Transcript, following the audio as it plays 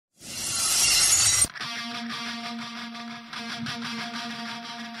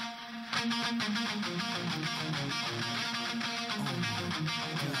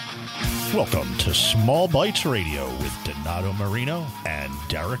Welcome to Small Bites Radio with Donato Marino and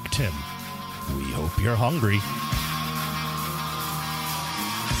Derek Tim. We hope you're hungry.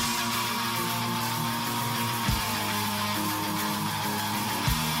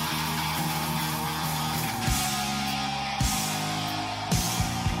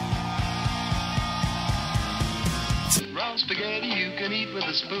 Round spaghetti you can eat with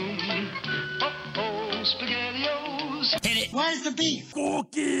a spoon. Oh, SpaghettiOs. Hit it. Where's the beef?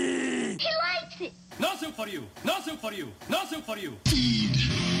 Cookie! He likes it. No soup for you. No soup for you. No soup for you. Feed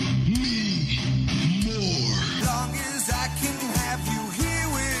me more. Long as I can have you here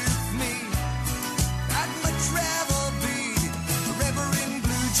with me, I'd much rather be forever in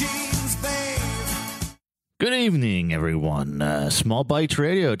blue jeans, babe. Good evening, everyone. Small Bites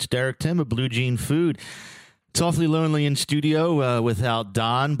Radio. It's Derek Tim of Blue Jean Food. It's awfully lonely in studio without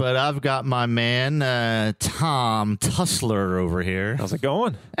Don, but I've got my man, Tom Tussler, over here. How's it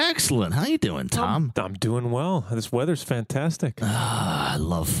going? Excellent. How you doing, Tom? I'm doing well. This weather's fantastic. I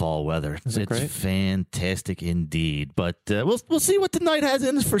love fall weather. It's great? fantastic indeed. But we'll see what tonight has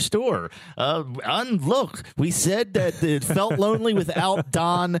in for store. And look, we said that it felt lonely without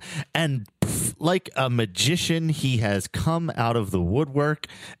Don, and like a magician, he has come out of the woodwork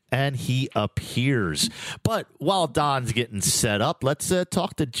and he appears. But while Don's getting set up, let's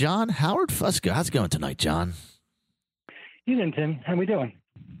talk to John Howard Fusco. How's it going tonight, John? Evening, Tim. How we doing?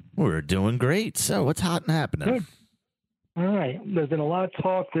 We're doing great. So what's hot and happening? Good. All right. There's been a lot of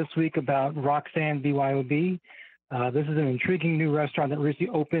talk this week about Roxanne BYOB. This is an intriguing new restaurant that recently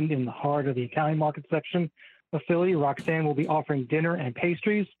opened in the heart of the Italian market section of Philly. Roxanne will be offering dinner and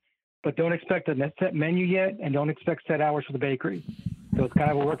pastries, but don't expect a set menu yet, and don't expect set hours for the bakery. So it's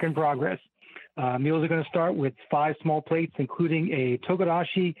kind of a work in progress. Meals are going to start with 5 small plates, including a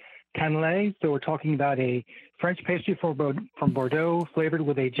togarashi cannelé. So we're talking about a French pastry from Bordeaux, flavored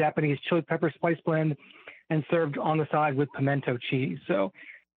with a Japanese chili pepper spice blend, and served on the side with pimento cheese. So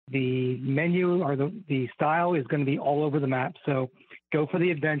the menu or the style is going to be all over the map. So go for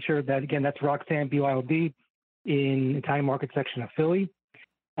the adventure. That's Roxanne BYOB in Italian market section of Philly.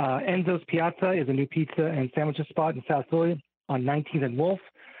 Enzo's Piazza is a new pizza and sandwiches spot in South Philly on 19th and Wolf.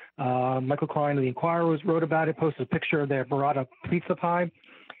 Michael Klein of the Inquirer wrote about it, posted a picture of their burrata pizza pie,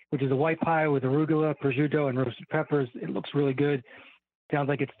 which is a white pie with arugula, prosciutto, and roasted peppers. It looks really good. Sounds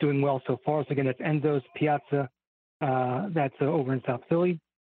like it's doing well so far. So again, that's Enzo's Piazza. That's over in South Philly.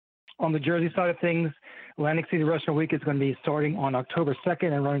 On the Jersey side of things, Atlantic City Restaurant Week is going to be starting on October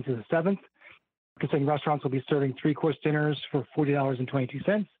 2nd and running to the 7th. Considering restaurants will be serving 3-course dinners for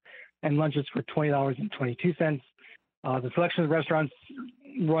 $40.22 and lunches for $20.22. The selection of restaurants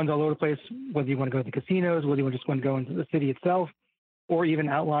runs all over the place, whether you want to go to the casinos, whether you just want to go into the city itself, or even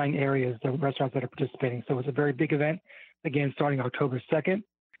outlying areas, the restaurants that are participating. So it's a very big event, again, starting October 2nd.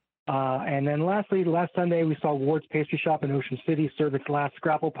 And then lastly, last Sunday, we saw Ward's Pastry Shop in Ocean City serve its last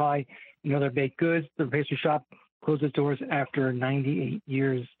scrapple pie and other baked goods. The pastry shop closed its doors after 98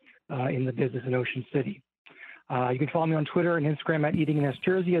 years in the business in Ocean City. You can follow me on Twitter and Instagram at Eating in S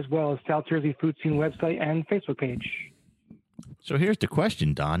Jersey, as well as South Jersey Food Scene website and Facebook page. So here's the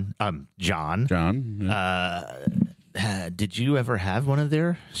question, John. John. Did you ever have one of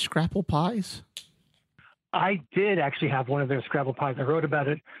their scrapple pies? I did actually have one of their scrapple pies. I wrote about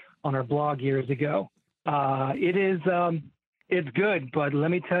it on our blog years ago. It's good, but let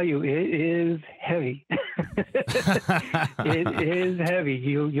me tell you, it is heavy. It is heavy.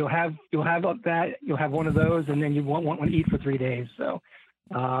 You'll have one of those, and then you won't want to eat for 3 days. So,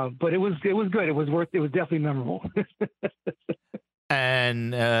 but it was good. It was definitely memorable.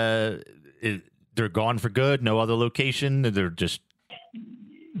 And they're gone for good. No other location. They're just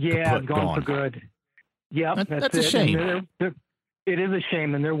gone for good. Yeah, that's a shame. It is a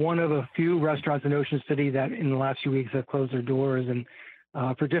shame, and they're one of a few restaurants in Ocean City that in the last few weeks have closed their doors, and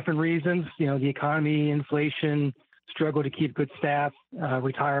for different reasons. The economy, inflation, struggle to keep good staff,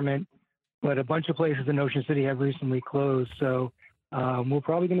 retirement. But a bunch of places in Ocean City have recently closed, so we're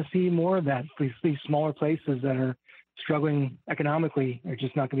probably going to see more of that. These smaller places that are struggling economically are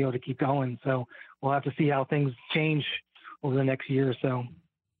just not going to be able to keep going. So we'll have to see how things change over the next year or so.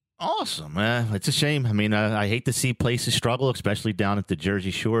 Awesome. It's a shame. I mean, I hate to see places struggle, especially down at the Jersey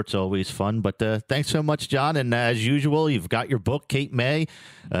Shore. It's always fun. But thanks so much, John. And as usual, you've got your book, Cape May,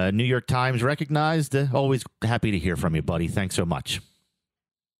 New York Times recognized. Always happy to hear from you, buddy. Thanks so much.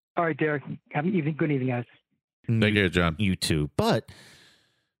 All right, Derek. Have an evening. Good evening, guys. Take care, John. You too. But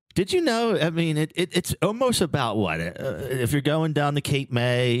did you know, I mean, it's almost about what? If you're going down the Cape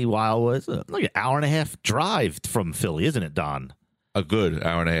May, Wildwood, like an hour and a half drive from Philly, isn't it, Don? A good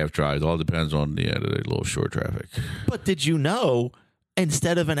hour and a half drive. It all depends on the little short traffic. But did you know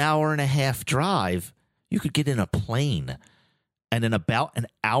instead of an hour and a half drive, you could get in a plane. And in about an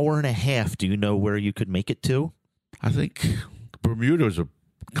hour and a half, do you know where you could make it to? I think Bermuda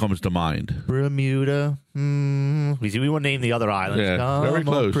comes to mind. Bermuda. We want to name the other islands. Yeah, Come very on,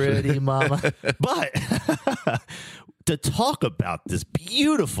 close. pretty mama. But to talk about this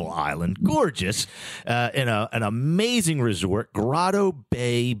beautiful island, gorgeous, in an amazing resort, Grotto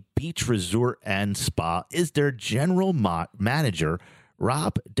Bay Beach Resort and Spa, is their general manager,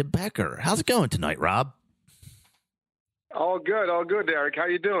 Rob DeBecker. How's it going tonight, Rob? All good, Derek. How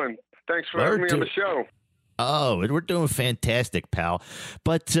you doing? Thanks for having me on the show. Oh, we're doing fantastic, pal.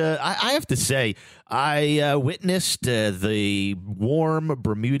 But I have to say, I witnessed the warm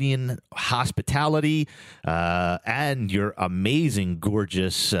Bermudian hospitality and your amazing,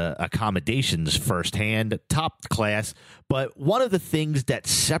 gorgeous accommodations firsthand, top class. But one of the things that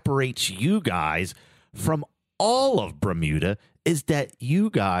separates you guys from all of Bermuda is that you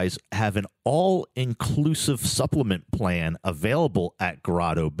guys have an all-inclusive supplement plan available at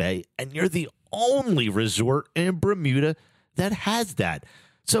Grotto Bay, and you're the only resort in Bermuda that has that.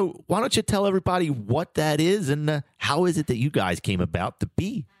 So why don't you tell everybody what that is and how is it that you guys came about to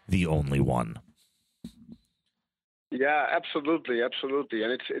be the only one? Yeah, absolutely. And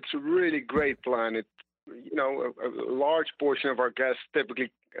it's a really great plan. A large portion of our guests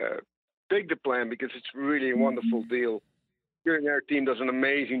typically take the plan because it's really a wonderful deal. Our team does an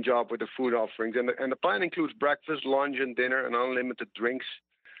amazing job with the food offerings, and the plan includes breakfast, lunch, and dinner, and unlimited drinks.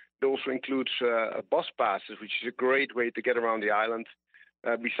 It also includes bus passes, which is a great way to get around the island.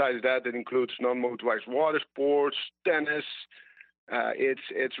 Besides that, it includes non-motorized water sports, tennis.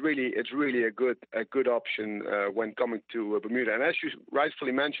 It's really a good option when coming to Bermuda. And as you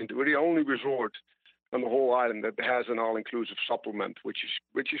rightfully mentioned, we're the only resort on the whole island that has an all-inclusive supplement, which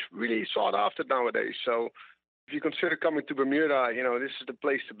is really sought after nowadays. So if you consider coming to Bermuda, this is the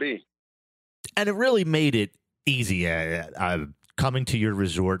place to be. And it really made it easy coming to your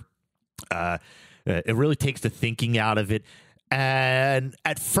resort. It really takes the thinking out of it. And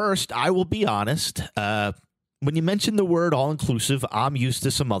at first, I will be honest, when you mention the word all-inclusive, I'm used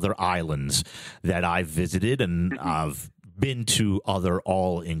to some other islands that I've visited, and I've been to other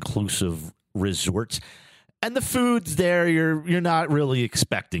all-inclusive resorts. And the food's there, you're not really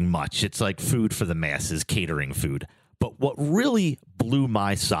expecting much. It's like food for the masses, catering food. But what really blew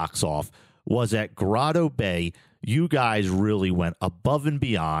my socks off was at Grotto Bay, you guys really went above and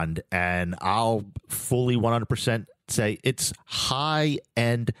beyond, and I'll fully 100% say it's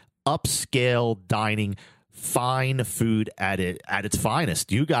high-end, upscale dining, fine food at its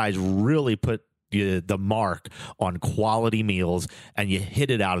finest. You guys really put the mark on quality meals, and you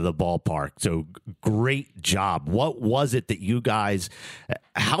hit it out of the ballpark. So great job. What was it that you guys,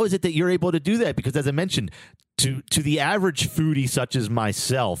 how is it that you're able to do that? Because as I mentioned, to the average foodie such as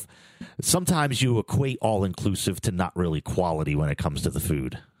myself, sometimes you equate all-inclusive to not really quality when it comes to the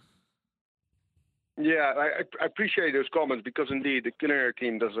food. Yeah, I appreciate those comments because indeed the culinary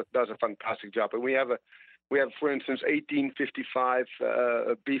team does a fantastic job. And we have, for instance, 1855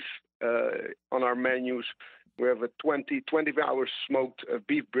 beef on our menus. We have a 20-hour smoked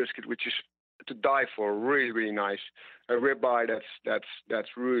beef brisket, which is to die for, really, really nice. A ribeye that's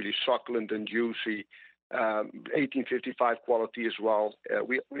really succulent and juicy. 1855 quality as well.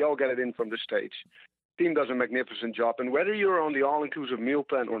 We all get it in from the States. Team does a magnificent job, and whether you're on the all-inclusive meal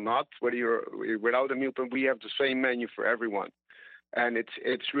plan or not, whether you're without a meal plan, we have the same menu for everyone, and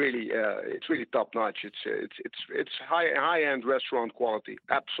it's really top notch. It's high-end restaurant quality.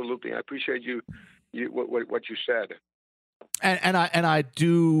 Absolutely, I appreciate what you said. And I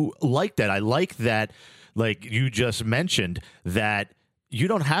do like that. I like that, like you just mentioned, that you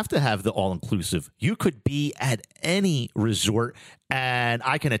don't have to have the all-inclusive. You could be at any resort, and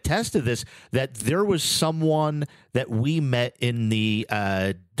I can attest to this, that there was someone that we met in the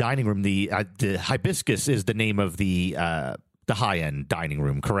dining room. The Hibiscus is the name of the high-end dining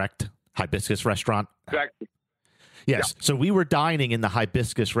room, correct? Hibiscus restaurant? Exactly. Yes. Yeah. So we were dining in the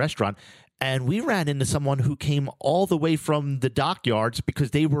Hibiscus restaurant, and we ran into someone who came all the way from the dockyards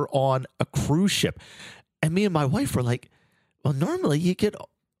because they were on a cruise ship. And me and my wife were like, well, normally you get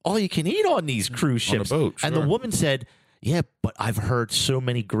all you can eat on these cruise ships. On a boat, sure. And the woman said, yeah, but I've heard so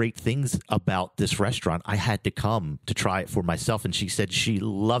many great things about this restaurant. I had to come to try it for myself. And she said she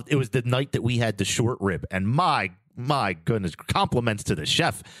loved it. It was the night that we had the short rib. And my goodness, compliments to the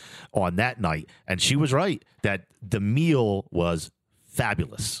chef on that night. And she was right that the meal was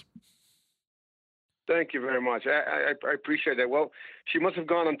fabulous. Thank you very much. I appreciate that. Well, she must have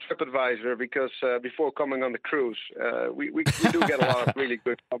gone on TripAdvisor because before coming on the cruise, we do get a lot of really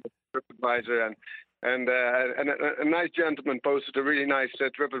good comments on TripAdvisor, And a nice gentleman posted a really nice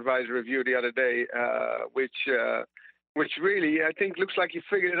TripAdvisor review the other day, which really, I think, looks like you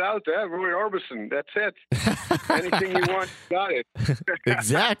figured it out there. Roy Orbison, that's it. Anything you want, you got it.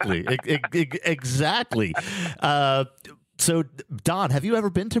 Exactly. Exactly. So, Don, have you ever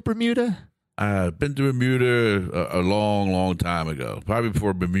been to Bermuda? I've been to Bermuda a long, long time ago. Probably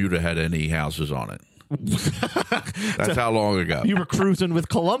before Bermuda had any houses on it. That's how long ago. You were cruising with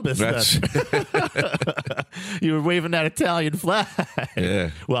Columbus. You were waving that Italian flag. Yeah.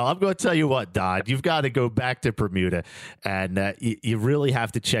 Well, I'm going to tell you what, Don. You've got to go back to Bermuda, and you really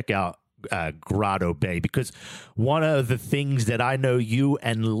have to check out Grotto Bay, because one of the things that I know you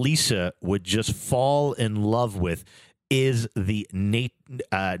and Lisa would just fall in love with is the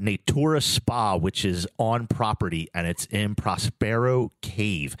Natura Spa, which is on property, and it's in Prospero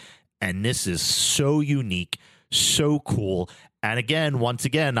Cave. And this is so unique, so cool. And again, once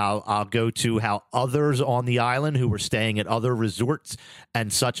again, I'll go to how others on the island who were staying at other resorts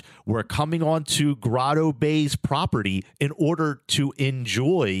and such were coming onto Grotto Bay's property in order to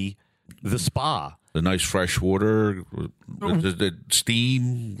enjoy the spa. The nice fresh water, the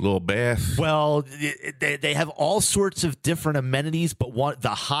steam, little bath. Well, they have all sorts of different amenities, but one of the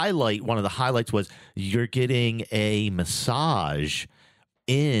highlights was you're getting a massage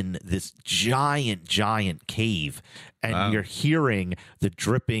in this giant cave, and you're hearing the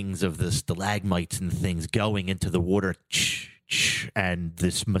drippings of the stalagmites and things going into the water. And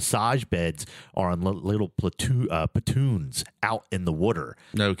this massage beds are on little platoons out in the water.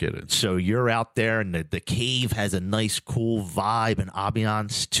 No kidding. So you're out there, and the cave has a nice, cool vibe and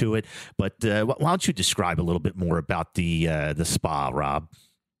ambiance to it. But why don't you describe a little bit more about the spa, Rob?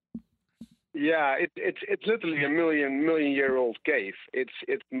 Yeah, it's literally a million-year-old cave. It's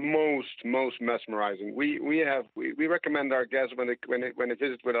most mesmerizing. We recommend our guests when they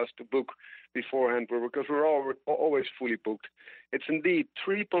visit with us to book beforehand, because we're always fully booked. It's indeed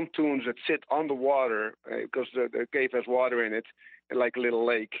 3 pontoons that sit on the water, because the cave has water in it, like a little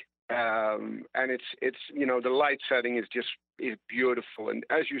lake. And it's the light setting is beautiful, and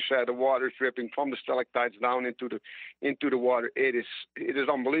as you said, the water is dripping from the stalactites down into the water. It is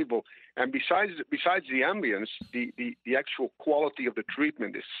unbelievable. And besides the ambience, the actual quality of the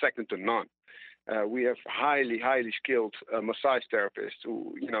treatment is second to none. We have highly skilled massage therapists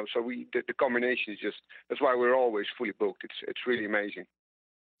who, so the combination is that's why we're always fully booked. It's really amazing.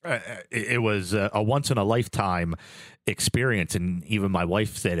 It was a once in a lifetime experience, and even my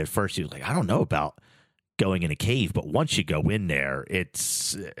wife said at first, she was like, I don't know about going in a cave, but once you go in there,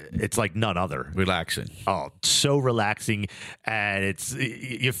 it's like none other. Relaxing. Oh, so relaxing, and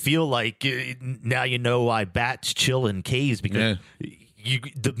you feel like now you know why bats chill in caves, because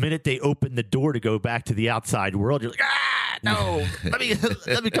the minute they open the door to go back to the outside world, you're like, no,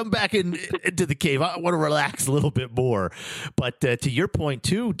 let me come back into the cave. I want to relax a little bit more. But to your point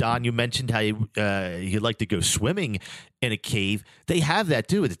too, Don, you mentioned how you like to go swimming in a cave. They have that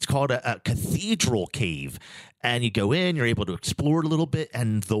too. It's called a cathedral cave. And you go in, you're able to explore a little bit,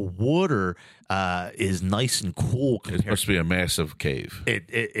 and the water is nice and cool. It must be a massive cave.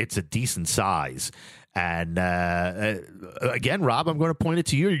 It's a decent size. And again, Rob, I'm going to point it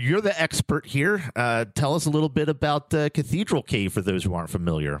to you. You're the expert here. Tell us a little bit about Cathedral Cave for those who aren't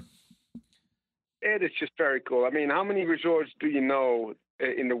familiar. It is just very cool. I mean, how many resorts do you know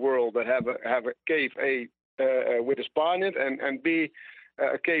in the world that have a cave, with a spa in it, and B,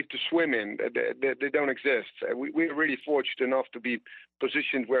 a cave to swim in? They don't exist. We're really fortunate enough to be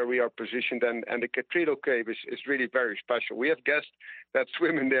positioned where we are positioned, and the Cathedral Cave is really very special. We have guests that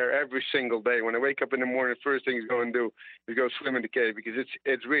swim in there every single day. When I wake up in the morning, the first thing he's going to do is go swim in the cave, because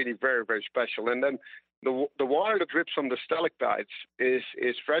it's really very, very special. And then the water that drips from the stalactites is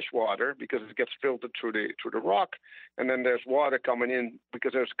fresh water, because it gets filtered through the rock, and then there's water coming in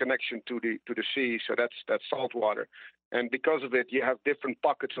because there's a connection to the sea, so that's salt water. And because of it, you have different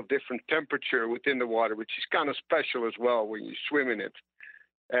pockets of different temperature within the water, which is kind of special as well when you swim in it.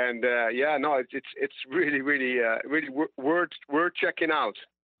 And it's really worth checking out.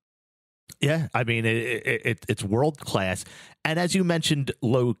 Yeah, I mean, it's world class. And as you mentioned,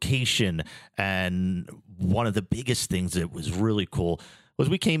 location. And one of the biggest things that was really cool was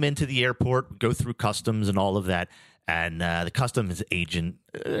we came into the airport, go through customs and all of that. And the customs agent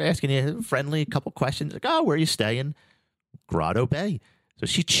asking you friendly, a couple questions, like, oh, where are you staying? Grotto Bay. So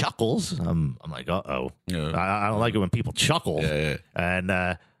she chuckles. I'm like, uh-oh. Yeah. I don't like it when people chuckle. Yeah. And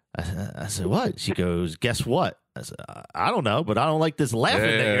I said, what? She goes, guess what? I said, I don't know, but I don't like this laughing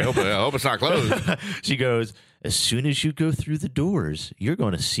thing. I hope it's not closed. She goes, as soon as you go through the doors, you're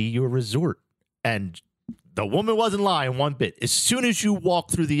going to see your resort. And the woman wasn't lying one bit. As soon as you walk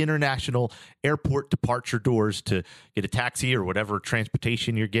through the international airport departure doors to get a taxi or whatever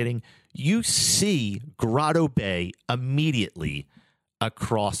transportation you're getting, you see Grotto Bay immediately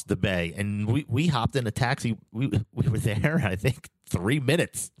across the bay. And we hopped in a taxi. We were there, I think, 3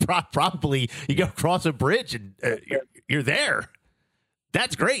 minutes. Probably you go across a bridge and you're there.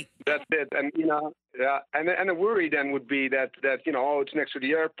 That's great. That's it. And, yeah, and the worry then would be that it's next to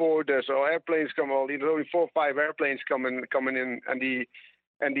the airport. There's airplanes coming. There's only 4 or 5 airplanes coming in, and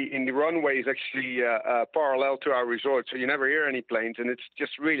the runway is actually parallel to our resort, so you never hear any planes, and it's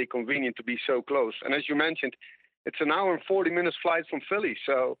just really convenient to be so close. And as you mentioned, it's an hour and 40 minutes flight from Philly,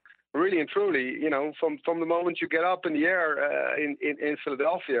 so really and truly, from the moment you get up in the air in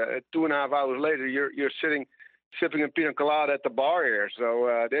Philadelphia, 2.5 hours later, you're sipping a pina colada at the bar here.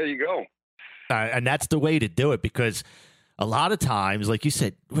 So there you go. And that's the way to do it, because a lot of times, like you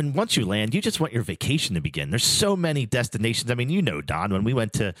said, once you land, you just want your vacation to begin. There's so many destinations. I mean, Don, when we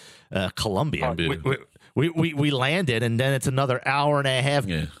went to Colombia, we landed, and then it's another hour and a half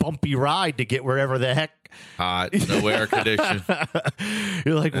bumpy ride to get wherever the heck. Hot, no air conditioning.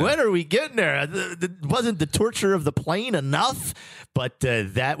 You're like, when are we getting there? Wasn't the torture of the plane enough? But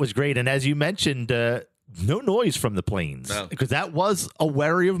that was great. And as you mentioned, no noise from the planes, because that was a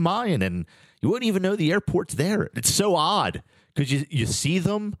worry of mine, and you wouldn't even know the airport's there. It's so odd because you see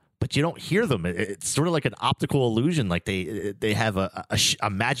them, but you don't hear them. It's sort of like an optical illusion, like they have a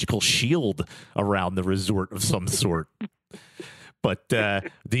magical shield around the resort of some sort. But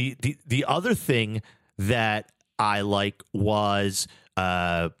the other thing that I like was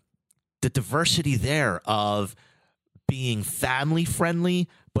the diversity there of being family friendly,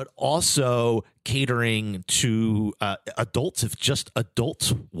 but also catering to adults if just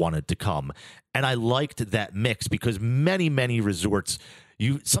adults wanted to come. And I liked that mix, because many resorts,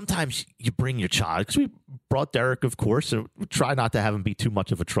 sometimes you bring your child, because we brought Derek, of course, so we try not to have him be too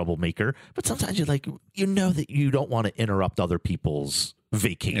much of a troublemaker, but sometimes that you don't want to interrupt other people's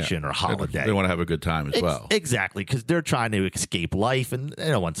vacation or holiday. They want to have a good time as well. Exactly, because they're trying to escape life, and they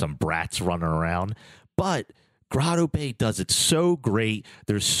don't want some brats running around. But Grotto Bay does it so great.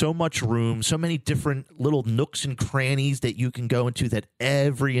 There's so much room, so many different little nooks and crannies that you can go into, that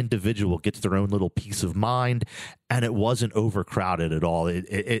every individual gets their own little peace of mind, and it wasn't overcrowded at all.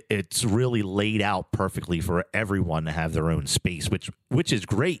 It's really laid out perfectly for everyone to have their own space, which is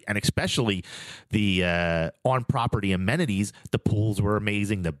great. And especially the on-property amenities. The pools were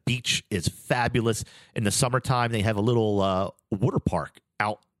amazing. The beach is fabulous. In the summertime, they have a little water park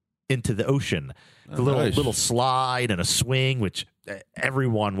out into the ocean. The little slide and a swing, which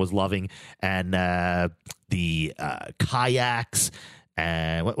everyone was loving, and the kayaks,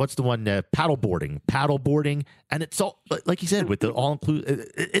 and what's the one, paddleboarding, and it's all, like you said, with the all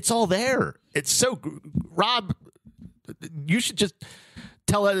inclusive. It's all there. It's so, Rob, you should just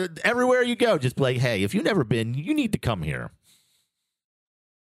tell everywhere you go, just be like, hey, if you've never been, you need to come here.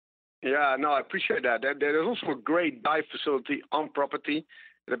 Yeah, no, I appreciate that. There's also a great dive facility on property.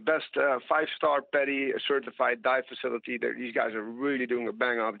 The best 5-star PADI certified dive facility. These guys are really doing a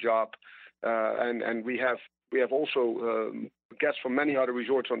bang-up job, and we have also guests from many other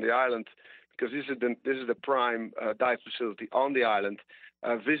resorts on the island, because this is the prime dive facility on the island.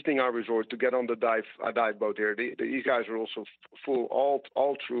 Visiting our resort to get on the dive boat here. These guys are also full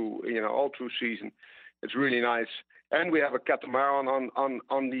all through season. It's really nice. And we have a catamaran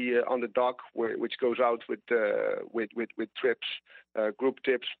on the dock, which goes out with trips, group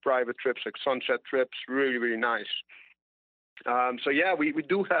trips, private trips, like sunset trips. Really, really nice. So yeah, we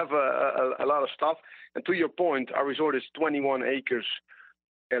do have a lot of stuff. And to your point, our resort is 21 acres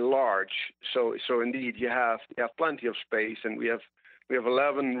large. So indeed, you have plenty of space, and we have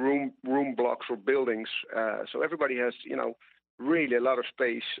 11 room blocks or buildings. So everybody has really a lot of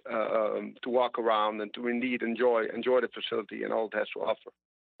space to walk around and to indeed enjoy the facility and all it has to offer.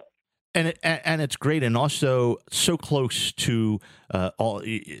 And it's great, and also so close to all.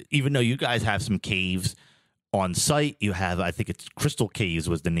 Even though you guys have some caves on site, you have, I think it's Crystal Caves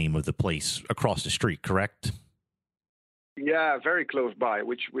was the name of the place across the street, correct? Yeah, very close by.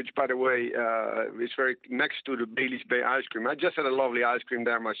 Which by the way, is very next to the Bailey's Bay ice cream. I just had a lovely ice cream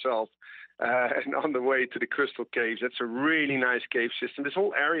there myself. And on the way to the Crystal Caves, that's a really nice cave system. This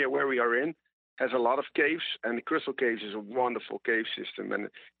whole area where we are in has a lot of caves, and the Crystal Caves is a wonderful cave system, and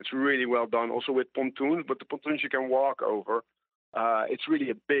it's really well done. Also with pontoons, but the pontoons you can walk over. It's really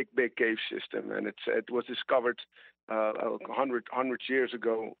a big cave system, and it was discovered 100 years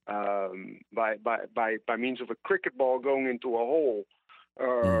ago by means of a cricket ball going into a hole.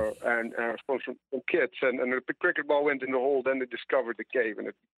 And from kids, and the cricket ball went in the hole. Then they discovered the cave, and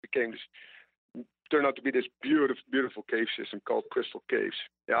it became this turned out to be this beautiful, beautiful cave system called Crystal Caves.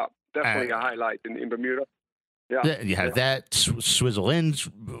 Yeah, definitely a highlight in Bermuda. Yeah, you have that Swizzle Inns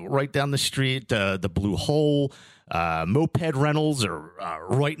right down the street, the Blue Hole, moped rentals are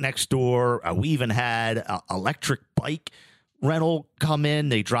right next door. We even had electric bike rental come in.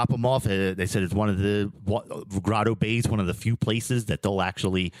 They drop them off. They said it's one of the Grotto Bay's one of the few places that they'll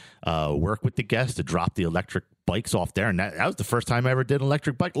actually work with the guests to drop the electric bikes off there. And that was the first time I ever did an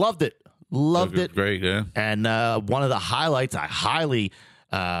electric bike. Loved it. Great, yeah. And one of the highlights I highly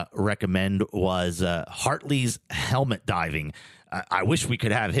recommend was Hartley's helmet diving. I wish we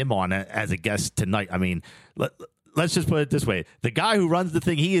could have him on as a guest tonight. I mean, let's just put it this way. The guy who runs the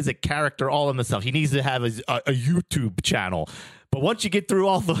thing, he is a character all of himself. He needs to have a YouTube channel. But once you get through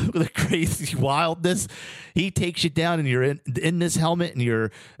all the crazy wildness, he takes you down and you're in this helmet and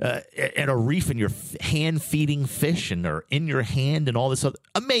you're at a reef and you're hand feeding fish and they're in your hand and all this other.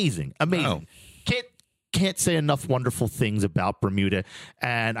 Amazing. Wow. Can't say enough wonderful things about Bermuda,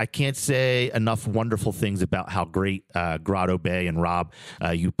 and I can't say enough wonderful things about how great Grotto Bay and Rob,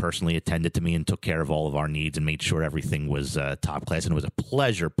 you personally attended to me and took care of all of our needs and made sure everything was top class. And it was a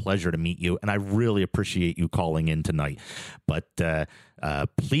pleasure to meet you, and I really appreciate you calling in tonight. But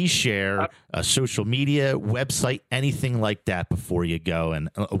please share social media, website, anything like that before you go. And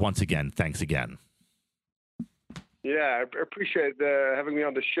once again, thanks again. Yeah, I appreciate having me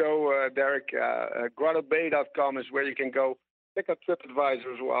on the show, Derek. GrottoBay.com is where you can go. Check out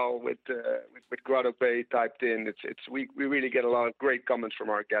TripAdvisor as well with Grotto Bay typed in. We really get a lot of great comments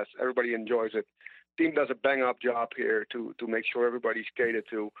from our guests. Everybody enjoys it. Team does a bang up job here to make sure everybody's catered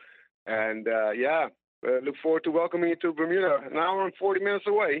to. And look forward to welcoming you to Bermuda. An hour and 40 minutes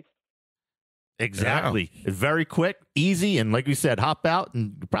away. Exactly. Yeah. Very quick, easy, and like we said, hop out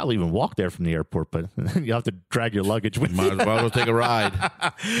and probably even walk there from the airport, but you have to drag your luggage with you. Might as well take a ride.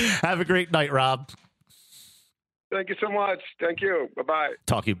 Have a great night, Rob. Thank you so much. Thank you. Bye-bye.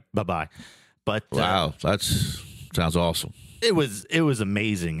 Talk to you. Bye-bye. But wow, that sounds awesome. It was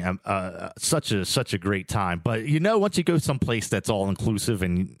amazing. Such a great time. But once you go someplace that's all inclusive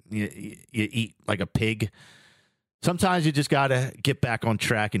and you eat like a pig, sometimes you just got to get back on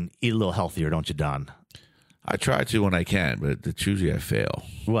track and eat a little healthier, don't you, Don? I try to when I can, but it's usually I fail.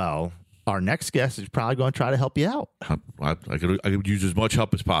 Well, our next guest is probably going to try to help you out. I could use as much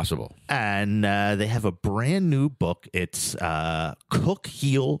help as possible. And they have a brand new book. It's Cook,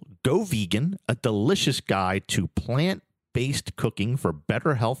 Heal, Go Vegan, a delicious guide to plant-based cooking for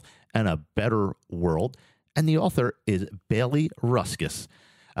better health and a better world. And the author is Bailey Ruskus,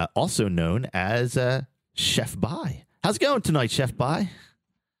 also known as Chef Bai. How's it going tonight, Chef Bai?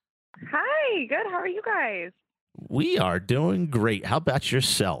 Hi, good. How are you guys? We are doing great. How about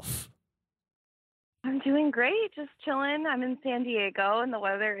yourself? I'm doing great. Just chilling. I'm in San Diego, and the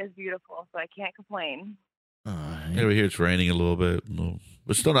weather is beautiful, so I can't complain. Over here, it's raining a little bit.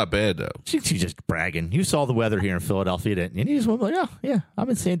 But still not bad, though. She's just bragging. You saw the weather here in Philadelphia, didn't you? And you just went like, oh, yeah, I'm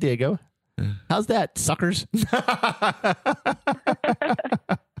in San Diego. How's that, suckers?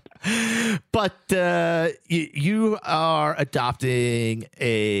 But you are adopting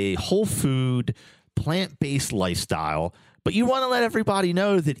a whole food, plant-based lifestyle, but you want to let everybody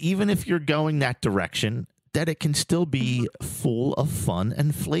know that even if you're going that direction, that it can still be full of fun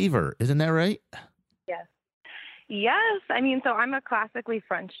and flavor. Isn't that right? Yes. Yes. I mean, so I'm a classically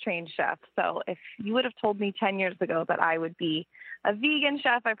French-trained chef. So if you would have told me 10 years ago that I would be a vegan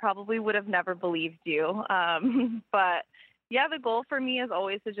chef, I probably would have never believed you. But yeah, the goal for me is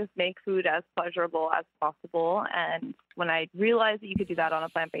always to just make food as pleasurable as possible. And when I realized that you could do that on a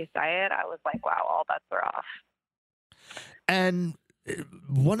plant-based diet, I was like, wow, all bets are off. And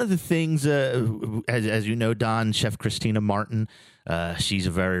one of the things, as you know, Don, Chef Christina Martin, she's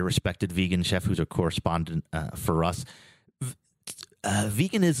a very respected vegan chef who's a correspondent for us.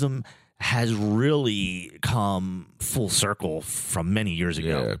 Veganism has really come full circle from many years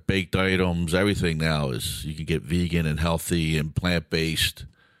ago. Yeah, baked items, everything now is you can get vegan and healthy and plant-based.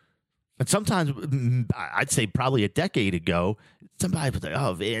 And sometimes, I'd say probably a decade ago, somebody was like,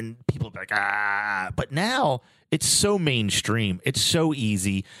 oh, and people would be like, But now it's so mainstream. It's so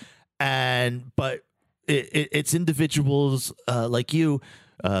easy. But it's individuals like you,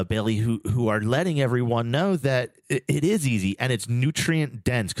 Bailey, who are letting everyone know that it is easy and it's nutrient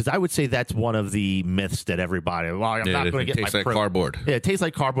dense. Because I would say that's one of the myths that everybody, I'm not going to get my tastes like cardboard. Yeah, it tastes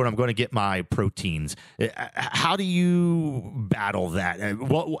like cardboard. I'm going to get my proteins. How do you battle that?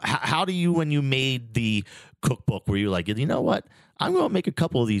 How do you, when you made the cookbook, were you like, you know what? I'm going to make a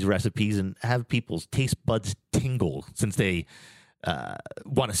couple of these recipes and have people's taste buds tingle since they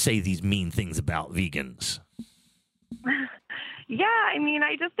want to say these mean things about vegans? Yeah, I mean,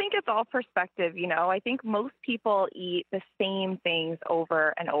 I just think it's all perspective, you know. I think most people eat the same things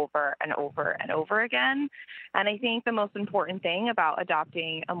over and over and over and over again. And I think the most important thing about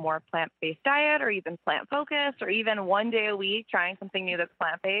adopting a more plant-based diet or even plant-focused or even one day a week trying something new that's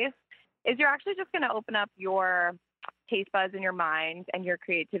plant-based is you're actually just going to open up your taste buds in your mind and your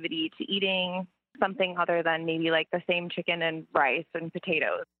creativity to eating something other than maybe like the same chicken and rice and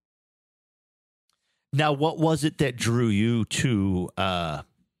potatoes. Now, what was it that drew you to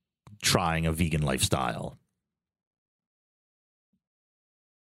trying a vegan lifestyle?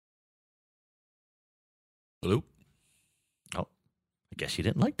 Hello? Oh, I guess you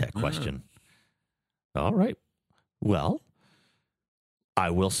didn't like that question. All right. Well, I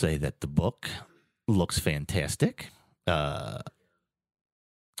will say that the book looks fantastic. But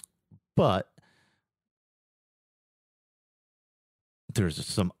there's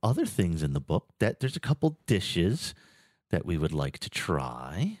some other things in the book that there's a couple dishes that we would like to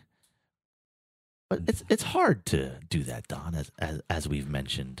try. But it's hard to do that, Don, as we've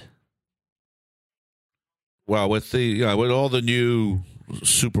mentioned. Well, with with all the new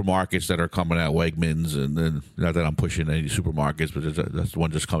supermarkets that are coming out, Wegmans, and then not that I'm pushing any supermarkets, but that's the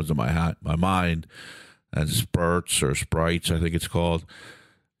one that just comes to my mind, and Spurts or Sprites, I think it's called.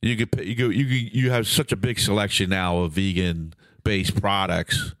 You have such a big selection now of vegan-based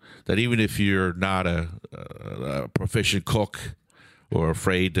products that even if you're not a proficient cook or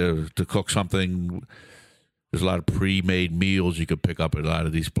afraid to cook something, there's a lot of pre-made meals you could pick up at a lot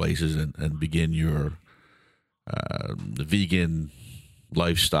of these places and begin your vegan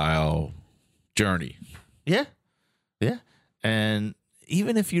lifestyle journey. Yeah. And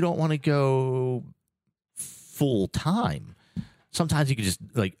even if you don't want to go full time, sometimes you could just,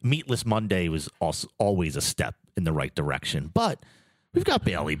 like, Meatless Monday was also always a step in the right direction. But we've got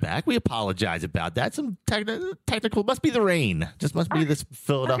Bailey back. We apologize about that. Some technical, must be the rain. Just must be this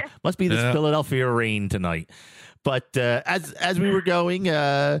Philadelphia rain tonight. But as we were going,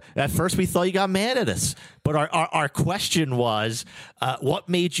 at first we thought you got mad at us. But our question was, what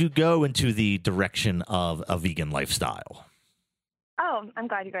made you go into the direction of a vegan lifestyle? Oh, I'm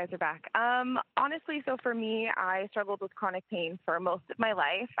glad you guys are back. Honestly, so for me, I struggled with chronic pain for most of my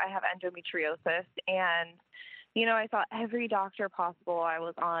life. I have endometriosis, and, you know, I saw every doctor possible. I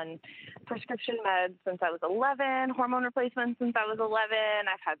was on prescription meds since I was 11, hormone replacements since I was 11.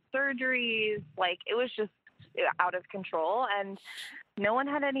 I've had surgeries. Like, it was just out of control, and no one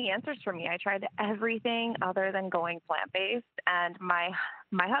had any answers for me. I tried everything other than going plant-based, and my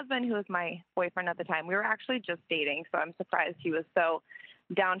husband, who was my boyfriend at the time, we were actually just dating, so I'm surprised he was so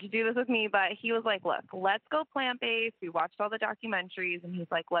down to do this with me. But he was like, look, let's go plant-based. We watched all the documentaries, and he's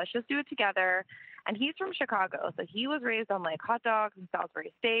like, let's just do it together. And he's from Chicago, so he was raised on, like, hot dogs and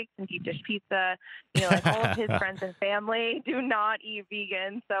Salisbury steaks and deep dish pizza. You know, like, all of his friends and family do not eat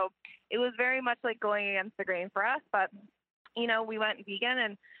vegan, so it was very much like going against the grain for us. But, you know, we went vegan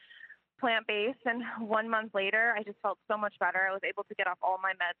and plant-based, and 1 month later, I just felt so much better. I was able to get off all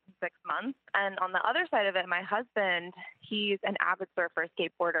my meds in 6 months. And on the other side of it, my husband, he's an avid surfer,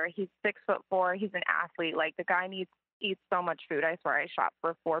 skateboarder. He's 6'4". He's an athlete. Like, the guy eats so much food. I swear I shop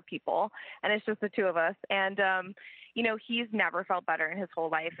for 4 people, and it's just the 2 of us. And, you know, he's never felt better in his whole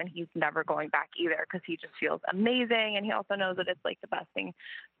life, and he's never going back either because he just feels amazing. And he also knows that it's, like, the best thing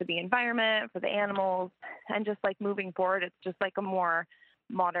for the environment, for the animals, and just, like, moving forward, it's just, like, a more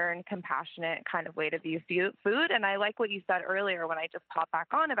modern, compassionate kind of way to view food. And I like what you said earlier when I just popped back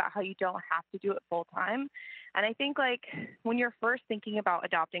on about how you don't have to do it full time. And I think, like, when you're first thinking about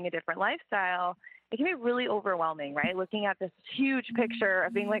adopting a different lifestyle, it can be really overwhelming, right? Looking at this huge picture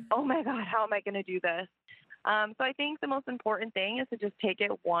of being like, oh my God, how am I going to do this? So I think the most important thing is to just take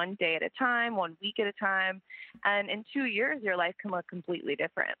it one day at a time, 1 week at a time. And in 2 years, your life can look completely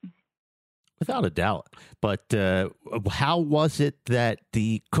different. Without a doubt. But how was it that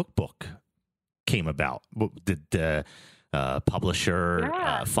the cookbook came about? Did the publisher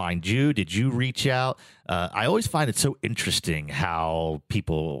find you? Did you reach out? I always find it so interesting how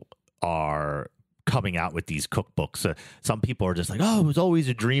people are coming out with these cookbooks. Some people are just like, oh, it was always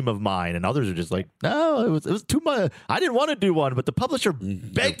a dream of mine. And others are just like, no, it was too much. I didn't want to do one, but the publisher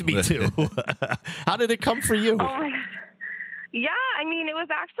begged me to. How did it come for you? Oh my God. Yeah, I mean, it was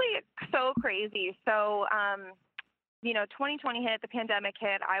actually so crazy. So, you know, 2020 hit, the pandemic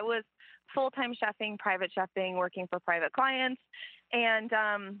hit. I was full-time chefing, private chefing, working for private clients. And,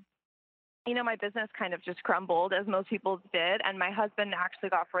 you know, my business kind of just crumbled, as most people did. And my husband actually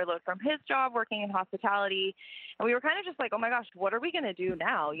got furloughed from his job working in hospitality. And we were kind of just like, oh my gosh, what are we going to do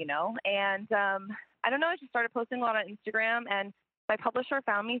now, you know? And I don't know, I just started posting a lot on Instagram. And my publisher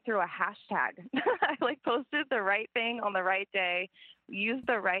found me through a hashtag. I like posted the right thing on the right day, used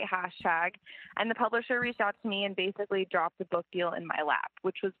the right hashtag, and the publisher reached out to me and basically dropped a book deal in my lap,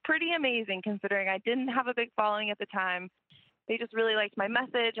 which was pretty amazing considering I didn't have a big following at the time. They just really liked my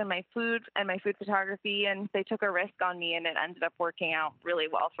message and my food photography, and they took a risk on me, and it ended up working out really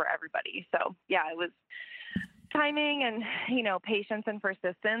well for everybody. So yeah, it was timing and, you know, patience and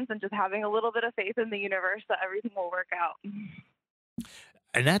persistence and just having a little bit of faith in the universe that everything will work out.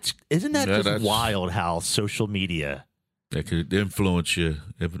 And isn't that just wild how social media could influence you,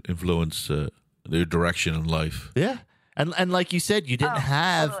 influence their direction in life. Yeah. And like you said, you didn't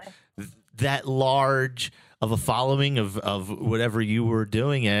have that large of a following of whatever you were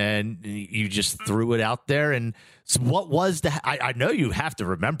doing, and you just threw it out there. And so what was I know you have to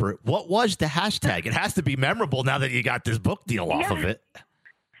remember it. What was the hashtag? It has to be memorable now that you got this book deal off of it.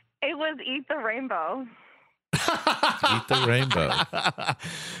 It was Eat the Rainbow. Eat the Rainbow.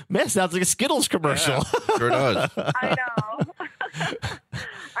 Man, sounds like a Skittles commercial. Yeah, sure does. I know.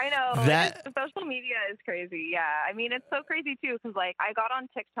 I know. That social media is crazy. Yeah. I mean, it's so crazy too, because like I got on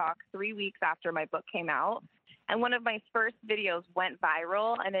TikTok 3 weeks after my book came out, and one of my first videos went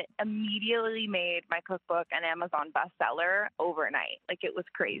viral, and it immediately made my cookbook an Amazon bestseller overnight. Like, it was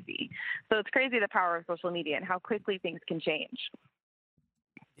crazy. So it's crazy the power of social media and how quickly things can change.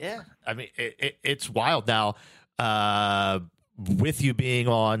 Yeah, I mean, it's wild now. With you being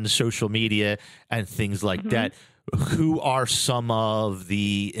on social media and things like that, who are some of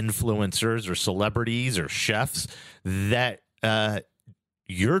the influencers or celebrities or chefs that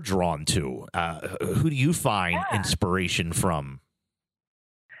you're drawn to? Who do you find inspiration from?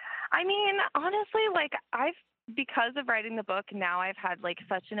 I mean, honestly, like because of writing the book, now I've had like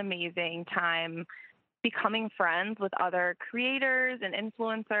such an amazing time becoming friends with other creators and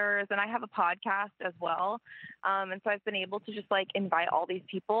influencers, and I have a podcast as well. And so I've been able to just like invite all these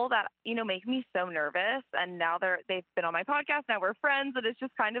people that, you know, make me so nervous. And now they've been on my podcast. Now we're friends, and it's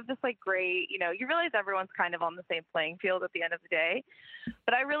just kind of this like great, you know, you realize everyone's kind of on the same playing field at the end of the day.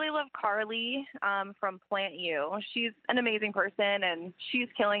 But I really love Carly from Plant You. She's an amazing person, and she's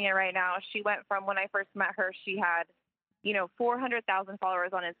killing it right now. She went from when I first met her, she had 400,000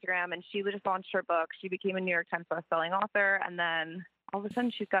 followers on Instagram, and she just launched her book. She became a New York Times bestselling author, and then all of a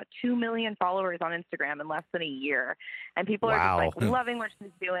sudden she's got 2 million followers on Instagram in less than a year. And people are just like loving what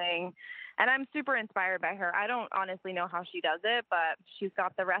she's doing. And I'm super inspired by her. I don't honestly know how she does it, but she's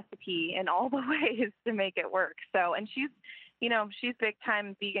got the recipe in all the ways to make it work. So, and she's big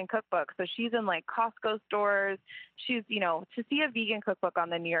time vegan cookbook. So she's in like Costco stores. She's, to see a vegan cookbook on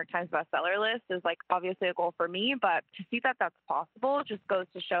the New York Times bestseller list is like obviously a goal for me, but to see that that's possible just goes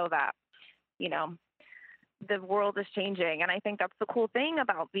to show that, the world is changing. And I think that's the cool thing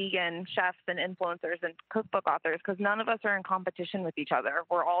about vegan chefs and influencers and cookbook authors, because none of us are in competition with each other.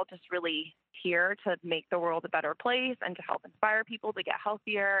 We're all just really here to make the world a better place and to help inspire people to get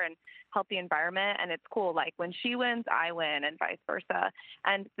healthier and help the environment. And it's cool. Like when she wins, I win, and vice versa.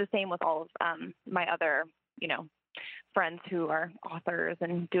 And the same with all of my other, friends who are authors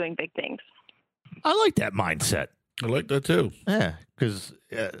and doing big things. I like that mindset. I like that too. Yeah, because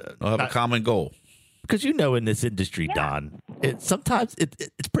I'll have a common goal. Because in this industry, Don, sometimes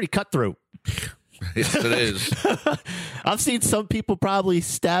it's pretty cutthroat. Yes, it is. I've seen some people probably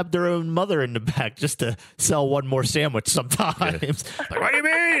stab their own mother in the back just to sell one more sandwich sometimes. Yeah. Like, what do you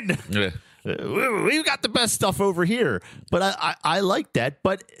mean? Yeah. We've got the best stuff over here. But I like that.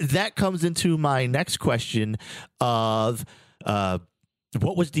 But that comes into my next question of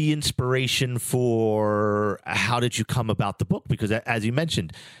what was the inspiration for how did you come about the book? Because as you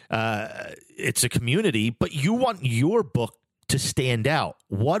mentioned, it's a community, but you want your book to stand out.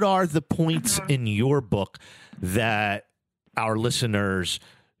 What are the points in your book that our listeners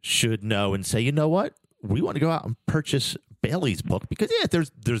should know and say, you know what? We want to go out and purchase Bailey's book because,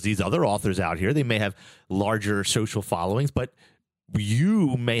 there's these other authors out here. They may have larger social followings, but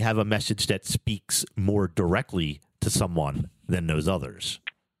you may have a message that speaks more directly to someone than those others.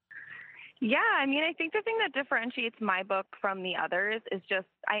 Yeah, I mean, I think the thing that differentiates my book from the others is just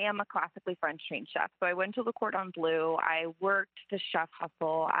I am a classically French-trained chef. So I went to Le Cordon Bleu. I worked the chef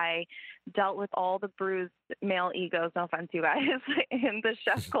hustle. I dealt with all the bruised male egos, no offense, you guys, in the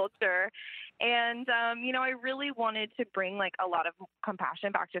chef culture. And, I really wanted to bring like a lot of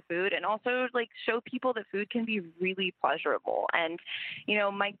compassion back to food and also like show people that food can be really pleasurable. And,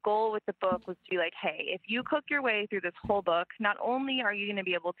 my goal with the book was to be like, hey, if you cook your way through this whole book, not only are you going to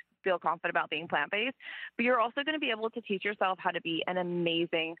be able to feel confident about being plant-based, but you're also going to be able to teach yourself how to be an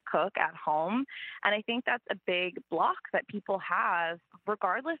amazing amazing cook at home. And I think that's a big block that people have,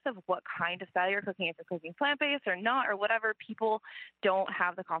 regardless of what kind of style you're cooking, if you're cooking plant-based or not or whatever. People don't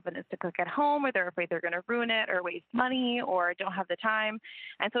have the confidence to cook at home, or they're afraid they're going to ruin it or waste money or don't have the time.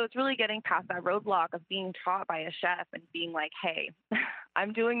 And so it's really getting past that roadblock of being taught by a chef and being like, hey,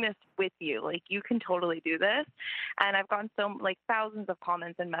 I'm doing this with you. Like, you can totally do this. And I've gotten thousands of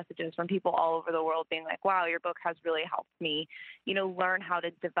comments and messages from people all over the world being like, wow, your book has really helped me, learn how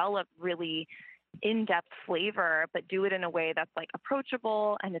to develop really in-depth flavor, but do it in a way that's like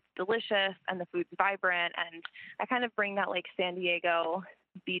approachable and it's delicious and the food's vibrant. And I kind of bring that like San Diego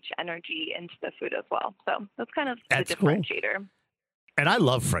beach energy into the food as well. So that's kind of the differentiator. Cool. And I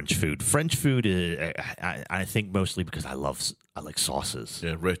love French food. French food is, I think, mostly because I like sauces.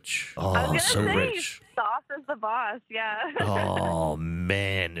 Yeah, rich. Oh, so rich. Sauce is the boss, yeah. Oh,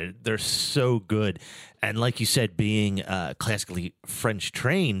 man. They're so good. And like you said, being classically French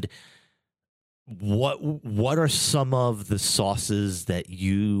trained, what are some of the sauces that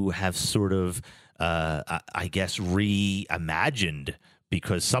you have sort of, I guess, reimagined?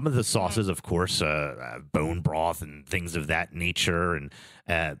 Because some of the sauces, of course, bone broth and things of that nature, and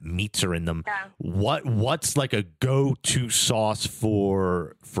meats are in them. Yeah. What's like a go-to sauce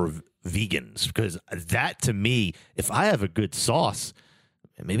for vegans? Because that, to me, if I have a good sauce,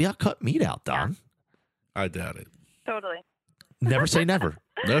 maybe I'll cut meat out, Don. I doubt it. Totally. Never say never.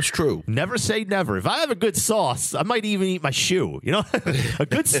 That's true. Never say never. If I have a good sauce, I might even eat my shoe. A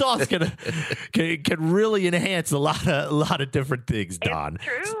good sauce can really enhance a lot of different things, Don. It's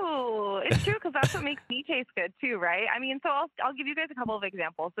true. It's true, because that's what makes meat taste good too, right? I mean, so I'll give you guys a couple of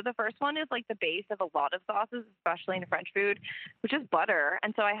examples. So the first one is like the base of a lot of sauces, especially in French food, which is butter.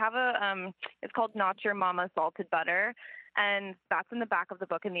 And so I have it's called Not Your Mama salted butter. And that's in the back of the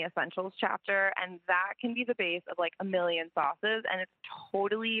book in the Essentials chapter. And that can be the base of like a million sauces. And it's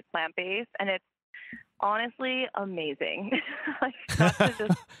totally plant-based. And it's honestly amazing. Like, not to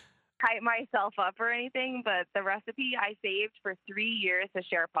just hype myself up or anything, but the recipe I saved for 3 years to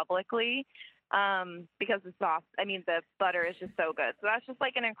share publicly, because the butter is just so good. So that's just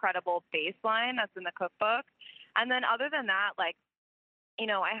like an incredible baseline that's in the cookbook. And then other than that, like,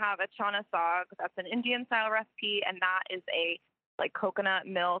 I have a chana saag. That's an Indian style recipe, and that is a like coconut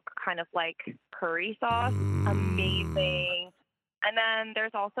milk kind of like curry sauce. Amazing. And then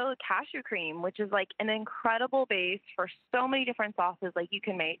there's also cashew cream, which is like an incredible base for so many different sauces. Like, you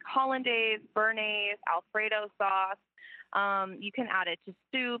can make hollandaise, béarnaise, Alfredo sauce. You can add it to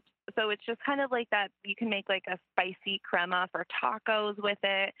soups. So it's just kind of like that. You can make like a spicy crema for tacos with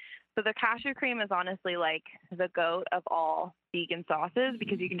it. So the cashew cream is honestly like the goat of all vegan sauces,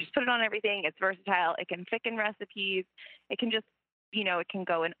 because you can just put it on everything. It's versatile. It can thicken recipes. It can just, it can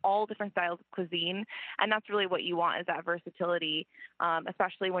go in all different styles of cuisine. And that's really what you want, is that versatility,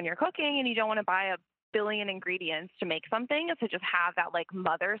 especially when you're cooking and you don't want to buy a billion ingredients to make something. To just have that like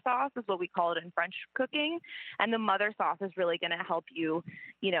mother sauce is what we call it in French cooking. And the mother sauce is really going to help you,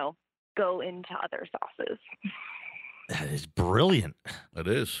 go into other sauces. That is brilliant. It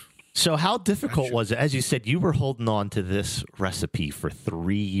is. So how difficult was it? As you said, you were holding on to this recipe for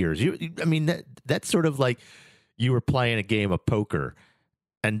 3 years. That's sort of like you were playing a game of poker,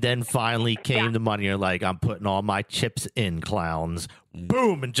 and then finally came the money. You're like, I'm putting all my chips in, clowns.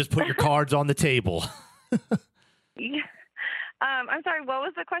 Boom, and just put your cards on the table. Yeah. I'm sorry, what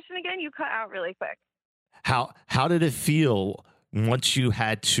was the question again? You cut out really quick. How did it feel once you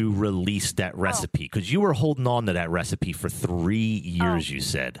had to release that recipe? Because you were holding on to that recipe for 3 years, you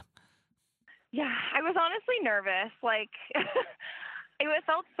said. Yeah, I was honestly nervous. Like, it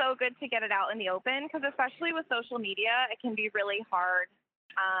felt so good to get it out in the open, because especially with social media, it can be really hard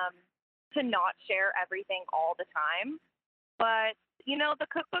to not share everything all the time. But, the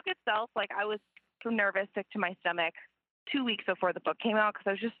cookbook itself, like, I was so nervous, sick to my stomach 2 weeks before the book came out, because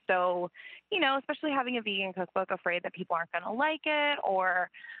I was just so, especially having a vegan cookbook, afraid that people aren't going to like it, or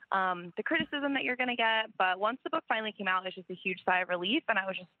the criticism that you're going to get. But once the book finally came out, it was just a huge sigh of relief, and I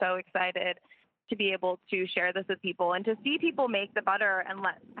was just so excited to be able to share this with people and to see people make the butter and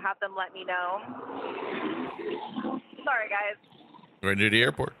have them let me know. Sorry, guys. Right near the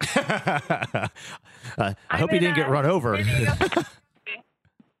airport. I hope you didn't get run over. It's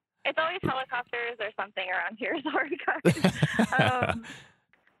always helicopters or something around here. Sorry, guys.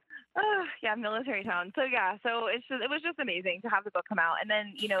 Yeah, military town. So yeah, so it was just amazing to have the book come out, and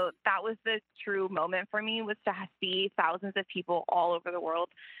then that was the true moment for me, was to see thousands of people all over the world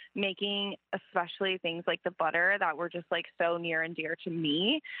making, especially things like the butter that were just like so near and dear to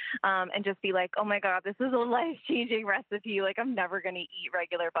me, and just be like, oh my God, this is a life-changing recipe. Like, I'm never going to eat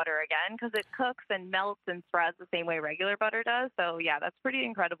regular butter again, because it cooks and melts and spreads the same way regular butter does. So yeah, that's pretty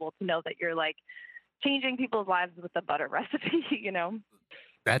incredible to know that you're like changing people's lives with the butter recipe.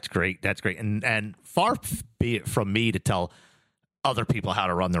 That's great. That's great. And far be it from me to tell other people how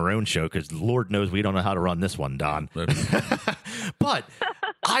to run their own show, because Lord knows we don't know how to run this one, Don. But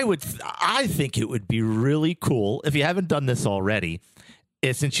I think it would be really cool, if you haven't done this already,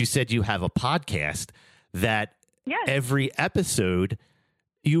 since you said you have a podcast, that every episode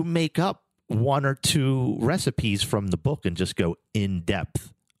you make up one or two recipes from the book and just go in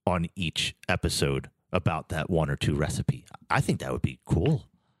depth on each episode about that one or two recipe. I think that would be cool.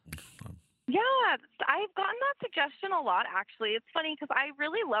 Yeah, I've gotten that suggestion a lot, actually. It's funny because I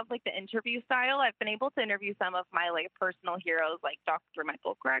really love like the interview style. I've been able to interview some of my like personal heroes, like Dr.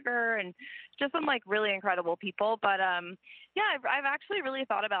 Michael Greger, and just some like really incredible people. But yeah, I've actually really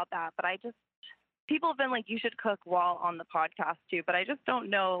thought about that. But people have been like, you should cook while on the podcast too, but I just don't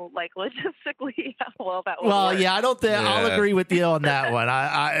know, like, logistically how well that would work. Yeah, I don't think I'll agree with you on that one.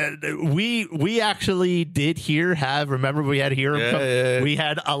 We actually did remember we had we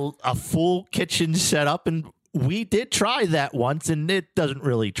had a full kitchen set up, and we did try that once, and it doesn't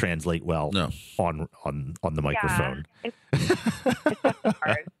really translate well on the microphone. Yeah, it's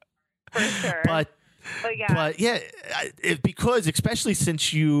hard, for sure. But yeah, because especially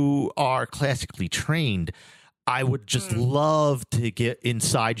since you are classically trained, I would just love to get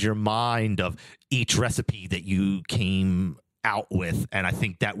inside your mind of each recipe that you came out with, and I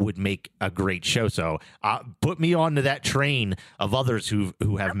think that would make a great show. So put me onto that train of others who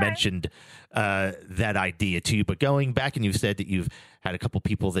have mentioned that idea to you. But going back, and you've said that you've had a couple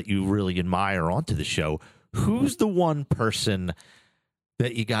people that you really admire onto the show. Who's the one person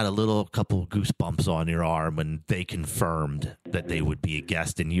that you got a couple goosebumps on your arm when they confirmed that they would be a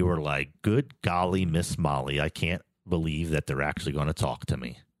guest, and you were like, good golly, Miss Molly, I can't believe that they're actually going to talk to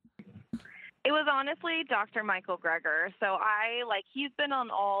me? It was honestly Dr. Michael Greger. So he's been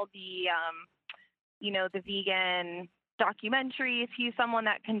on all the, the vegan documentaries. He's someone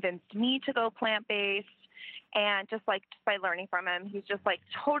that convinced me to go plant-based, and just by learning from him, he's just like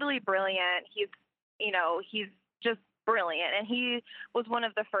totally brilliant. He's just brilliant, and he was one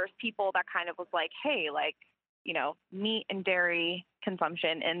of the first people that kind of was like, hey, meat and dairy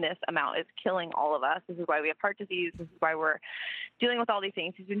consumption in this amount is killing all of us. This is why we have heart disease. This is why we're dealing with all these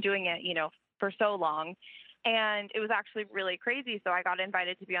things. He's been doing it, for so long, and it was actually really crazy. So I got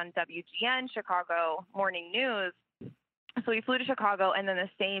invited to be on WGN Chicago Morning News. So we flew to Chicago, and then the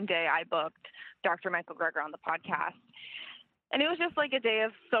same day I booked Dr. Michael Greger on the podcast. And it was just like a day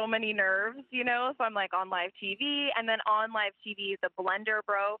of so many nerves, So I'm like on live TV, and then on live TV, the blender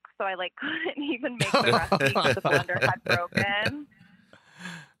broke. So I couldn't even make the recipe because the blender had broken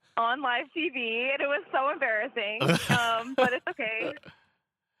on live TV. And it was so embarrassing. But it's okay.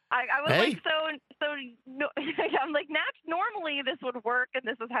 I was I'm like, normally this would work, and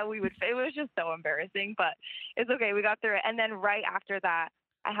this is how we would. It was just so embarrassing, but it's okay. We got through it. And then right after that,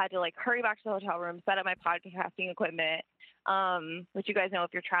 I had to hurry back to the hotel room, set up my podcasting equipment, which you guys know,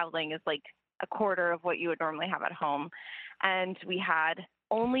 if you're traveling, is like a quarter of what you would normally have at home. And we had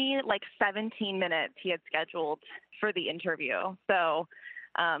only 17 minutes he had scheduled for the interview. So,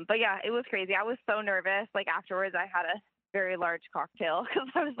 but yeah, it was crazy. I was so nervous. Afterwards, I had a very large cocktail because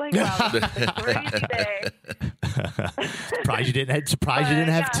I was like, wow, this is a crazy day. Surprised you didn't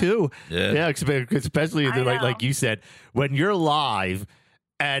have two. Yeah, especially like you said, when you're live.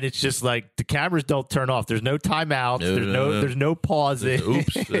 And it's just like the cameras don't turn off. There's no timeouts. There's no pausing.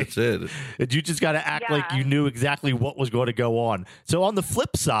 Oops, that's it. And you just got to act like you knew exactly what was going to go on. So on the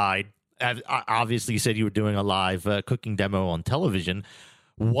flip side, obviously you said you were doing a live cooking demo on television.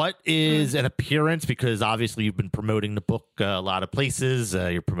 What is an appearance? Because obviously you've been promoting the book a lot of places.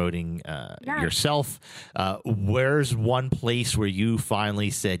 You're promoting yourself. Where's one place where you finally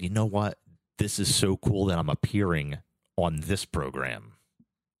said, you know what, this is so cool that I'm appearing on this program?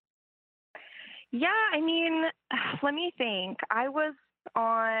 Yeah, I mean, let me think. I was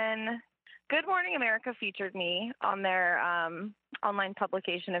on Good Morning America, featured me on their online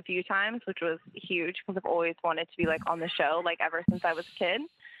publication a few times, which was huge because I've always wanted to be on the show, ever since I was a kid.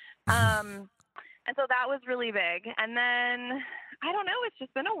 And so that was really big. And then, I don't know, it's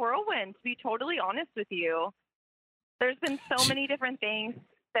just been a whirlwind, to be totally honest with you. There's been so many different things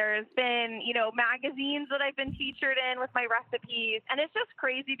There's been, magazines that I've been featured in with my recipes. And it's just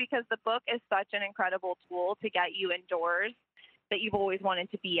crazy because the book is such an incredible tool to get you indoors that you've always wanted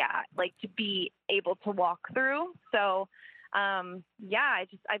to be at, like to be able to walk through. So,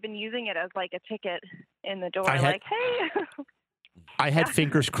 I've been using it as like a ticket in the door. Hey. I had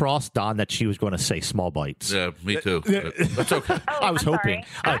fingers crossed, Don, that she was going to say small bites. Yeah, me too. That's okay. I was hoping.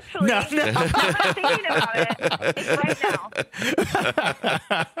 Actually, no. I'm not thinking about it right now.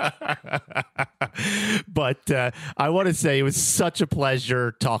 But I want to say it was such a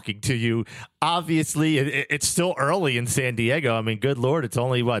pleasure talking to you. Obviously, it's still early in San Diego. I mean, good Lord, it's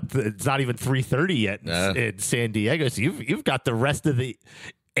only it's not even 3:30 yet in San Diego. So you've got the rest of the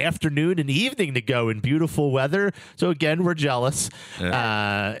afternoon and evening to go in beautiful weather. So again, we're jealous.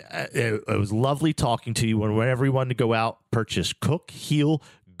 It was lovely talking to you. And when everyone to go out, purchase Cook, Heal,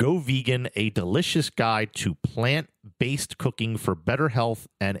 Go Vegan, a delicious guide to plant-based cooking for better health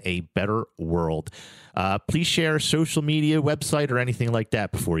and a better world. Please share social media, website, or anything like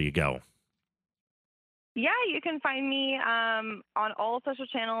that before you go. Yeah, you can find me on all social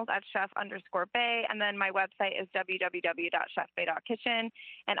channels at chef_Bay. And then my website is www.chefbay.kitchen.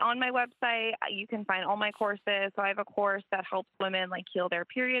 And on my website, you can find all my courses. So I have a course that helps women heal their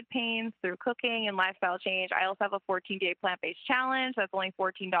period pains through cooking and lifestyle change. I also have a 14-day plant-based challenge. That's only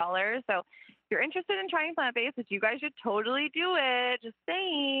 $14. So if you're interested in trying plant-based, which you guys should totally do it, just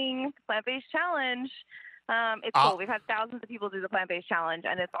saying, plant-based challenge. It's cool. We've had thousands of people do the plant-based challenge,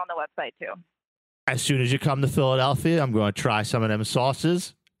 and it's on the website too. As soon as you come to Philadelphia, I'm going to try some of them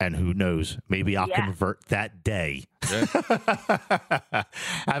sauces, and who knows, maybe I'll convert that day. Yeah.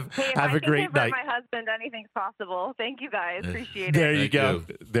 have a great night. My husband, anything's possible. Thank you guys. Appreciate it. There you go.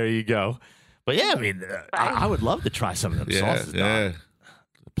 There you go. But yeah, I mean, I would love to try some of them sauces. Yeah,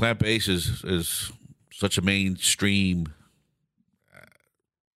 plant-based is such a mainstream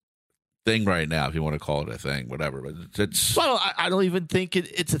thing right now, if you want to call it a thing, whatever. But it's well, I don't even think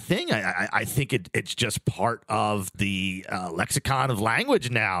it's a thing. I think it's just part of the lexicon of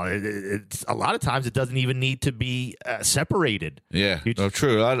language now. It's a lot of times it doesn't even need to be separated. Yeah, no,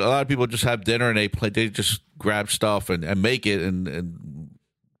 true. A lot of people just have dinner and they just grab stuff and make it, and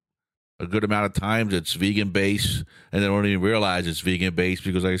a good amount of times it's vegan based, and they don't even realize it's vegan based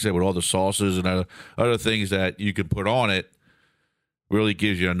because, like I said, with all the sauces and other things that you can put on it, really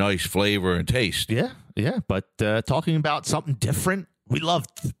gives you a nice flavor and taste. Yeah. But talking about something different, we love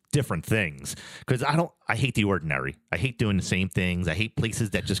different things because I hate the ordinary. I hate doing the same things. I hate places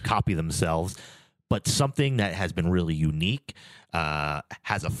that just copy themselves. But something that has been really unique,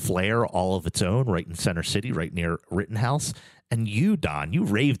 has a flair all of its own, right in Center City, right near Rittenhouse. And you, Don, you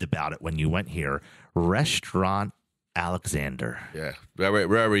raved about it when you went here. Restaurant Alexander. Yeah, very,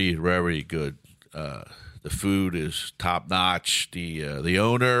 very, very good. The food is top notch. The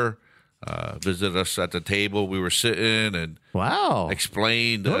owner visited us at the table. We were sitting and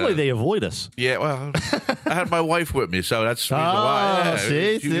explained. Normally they avoid us. Yeah, well, I had my wife with me, so that's the reason why.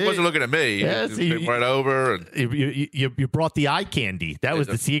 Yeah, she wasn't looking at me. Yeah, came right over. And you brought the eye candy. That was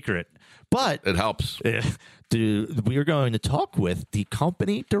the secret. But it helps. We are going to talk with the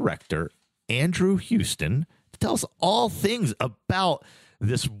company director, Andrew Houston, to tell us all things about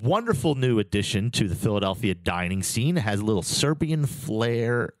this wonderful new addition to the Philadelphia dining scene. It has a little Serbian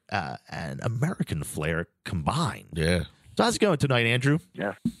flair and American flair combined. Yeah. So how's it going tonight, Andrew?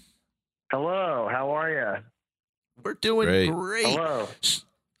 Yeah. Hello. How are you? We're doing great. Hello.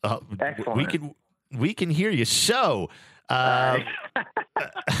 Excellent. We can hear you. So, making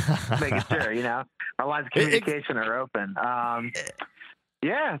sure, our lines of communication are open.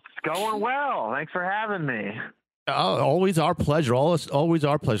 Yeah, it's going well. Thanks for having me. Always our pleasure. Always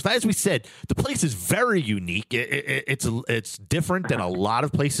our pleasure. As we said, the place is very unique. It's different than a lot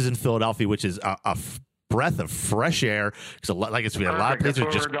of places in Philadelphia, which is a breath of fresh air. Because a lot of places are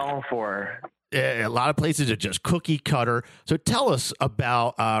just we're going for. A lot of places are just cookie cutter. So tell us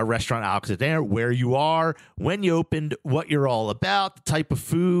about Restaurant Alexander, where you are, when you opened, what you're all about, the type of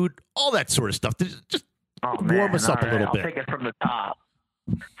food, all that sort of stuff. Just warm us up a little bit. I'll take it from the top.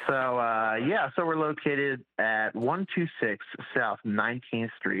 So we're located at 126 South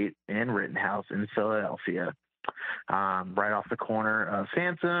 19th Street in Rittenhouse in Philadelphia, right off the corner of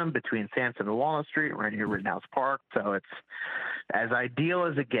Sansom, between Sansom and Walnut Street, right near Rittenhouse Park. So it's as ideal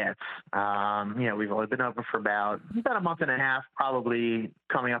as it gets. We've only been open for about a month and a half, probably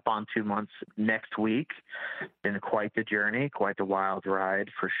coming up on 2 months next week. Been quite the journey, quite the wild ride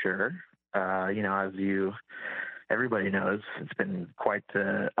for sure. Everybody knows it's been quite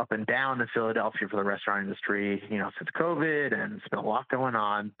the up and down in Philadelphia for the restaurant industry, since COVID, and it's been a lot going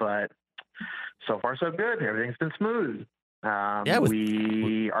on, but so far so good. Everything's been smooth.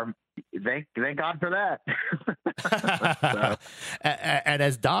 We are. Thank God for that. And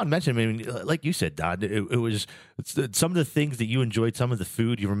as Don mentioned, I mean, like you said, Don, it was some of the things that you enjoyed. Some of the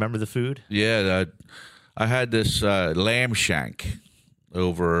food. You remember the food? Yeah, I had this lamb shank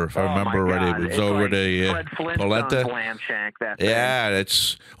over. If I remember right, it was over the polenta. Lamb shank.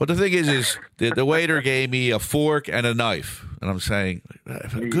 It's the thing is the waiter gave me a fork and a knife, and I'm saying,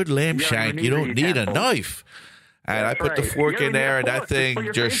 a good lamb shank, you don't need a knife. And I put the fork in there, and that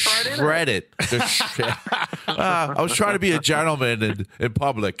thing just shredded. I was trying to be a gentleman in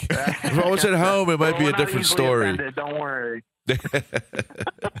public. If I was at home, it might be a different story. Don't worry.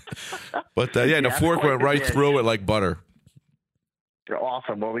 But the fork went right through it like butter.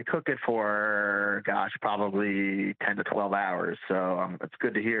 Awesome. Well, we cook it for, probably 10 to 12 hours. So it's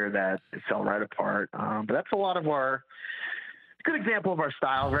good to hear that it fell right apart. But that's a lot of our good example of our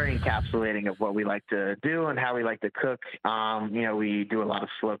style, very encapsulating of what we like to do and how we like to cook. We do a lot of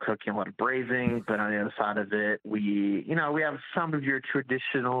slow cooking, a lot of braising, but on the other side of it, we have some of your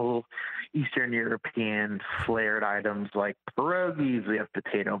traditional Eastern European flared items like pierogies. We have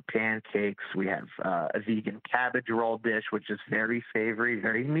potato pancakes. We have a vegan cabbage roll dish, which is very savory,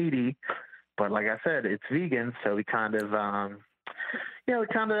 very meaty. But like I said, it's vegan, so we kind of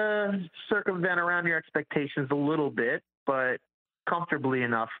circumvent around your expectations a little bit, but comfortably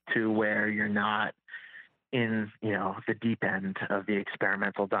enough to where you're not in, the deep end of the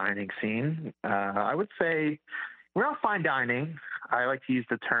experimental dining scene. I would say we're not fine dining. I like to use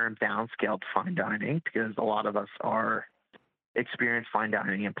the term downscaled fine dining because a lot of us are experienced fine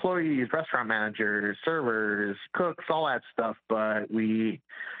dining employees, restaurant managers, servers, cooks, all that stuff, but we're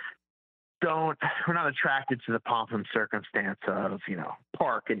not attracted to the pomp and circumstance of,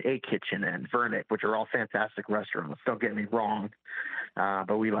 Park and A Kitchen and Vernick, which are all fantastic restaurants. Don't get me wrong.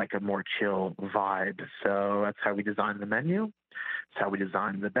 But we like a more chill vibe. So that's how we design the menu. That's how we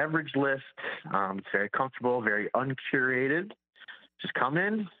design the beverage list. It's very comfortable, very uncurated. Just come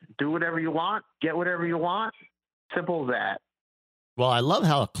in, do whatever you want, get whatever you want. Simple as that. Well, I love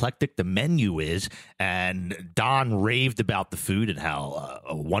how eclectic the menu is, and Don raved about the food and how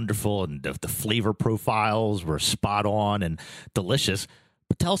wonderful and the flavor profiles were spot on and delicious.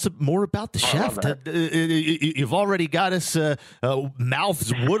 But tell us more about the chef. You've already got us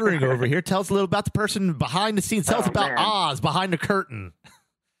mouths watering over here. Tell us a little about the person behind the scenes. Tell us about Oz behind the curtain.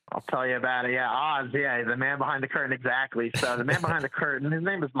 I'll tell you about it. Yeah, Oz. Yeah, the man behind the curtain. Exactly. So the man behind the curtain, his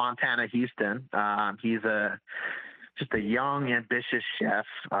name is Montana Houston. He's just a young, ambitious chef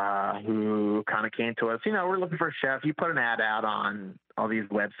who kind of came to us. We're looking for a chef. You put an ad out on all these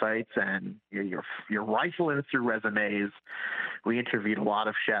websites, and you're rifling through resumes. We interviewed a lot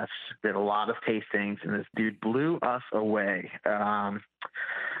of chefs, did a lot of tastings, and this dude blew us away.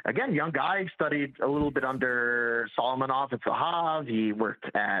 Again, young guy, studied a little bit under Solomonov at Zahav. He worked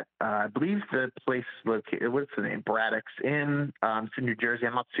at, I believe the place located, what's the name? Braddock's Inn. It's in New Jersey.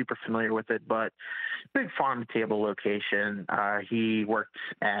 I'm not super familiar with it, but big farm table location. He worked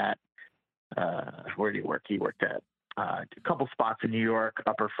at, where did he work? He worked at a couple spots in New York,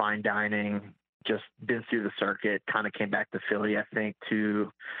 upper fine dining, just been through the circuit, kind of came back to Philly, I think,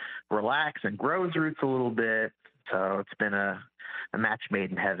 to relax and grow his roots a little bit. So it's been a match made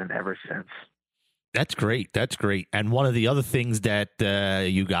in heaven ever since. That's great. That's great. And one of the other things that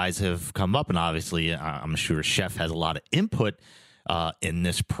you guys have come up, and obviously I'm sure Chef has a lot of input in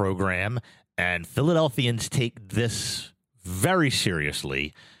this program, and Philadelphians take this very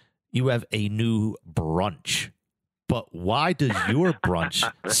seriously. You have a new brunch. But why does your brunch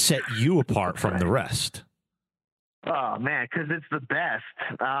set you apart from the rest? Oh man, because it's the best.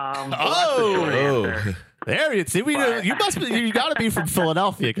 There you see. You got to be from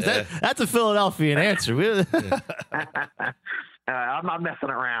Philadelphia because that's a Philadelphian answer. I'm not messing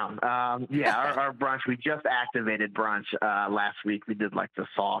around. Our brunch. We just activated brunch last week. We did like the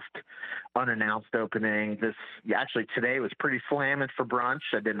soft, unannounced opening. Today was pretty slamming for brunch.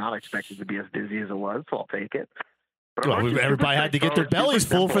 I did not expect it to be as busy as it was, so I'll take it. Well, everybody had to get their bellies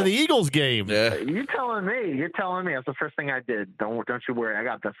full for the Eagles game. Yeah. You're telling me. That's the first thing I did. Don't you worry. I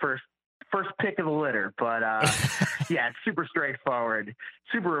got the first pick of the litter. But it's super straightforward,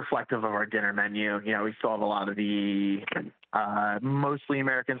 super reflective of our dinner menu. We still have a lot of the mostly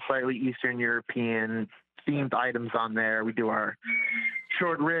American, slightly Eastern European themed items on there. We do our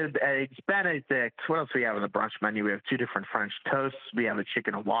short rib eggs Benedict. What else do we have on the brunch menu? We have 2 different French toasts. We have a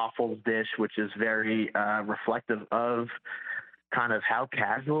chicken and waffles dish, which is very reflective of kind of how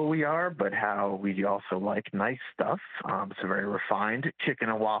casual we are, but how we also like nice stuff. It's a very refined chicken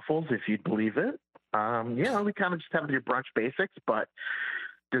and waffles, if you'd believe it. We kind of just have your brunch basics, but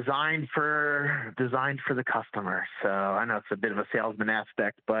designed for the customer. So I know it's a bit of a salesman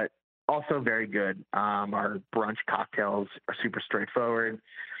aspect, but also very good. Our brunch cocktails are super straightforward.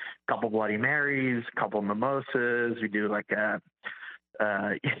 Couple Bloody Marys, couple mimosas. We do like a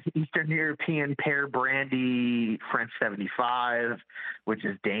Eastern European pear brandy French 75, which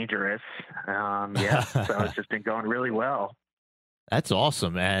is dangerous. Yeah, so it's just been going really well. That's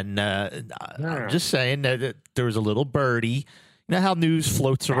awesome. And I'm just saying that there was a little birdie. You know how news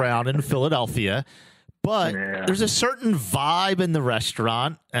floats around in Philadelphia, but there's a certain vibe in the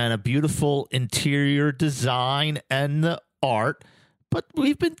restaurant and a beautiful interior design and the art. But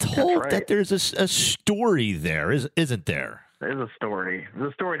we've been told that there's a story there, isn't there? There's a story.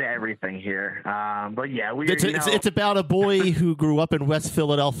 There's a story to everything here. But yeah, it's about a boy who grew up in West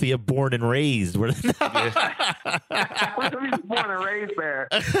Philadelphia, born and raised. He was born and raised there.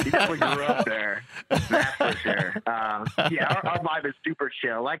 He definitely grew up there. That's for sure. Yeah, our vibe is super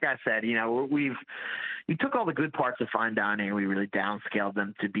chill. Like I said, we took all the good parts of fine dining and we really downscaled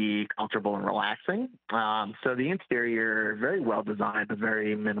them to be comfortable and relaxing. So the interior, very well designed, but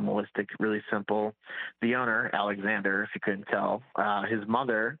very minimalistic, really simple. The owner, Alexander, if you couldn't tell, his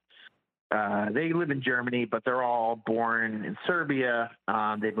mother, they live in Germany, but they're all born in Serbia.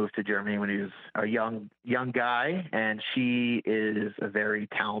 They moved to Germany when he was a young guy, and she is a very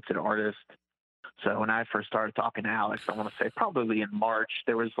talented artist. So when I first started talking to Alex, I want to say probably in March,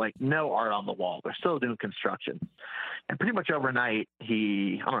 there was like no art on the wall. They're still doing construction. And pretty much overnight,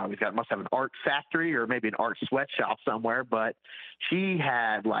 I don't know, must have an art factory or maybe an art sweatshop somewhere, but she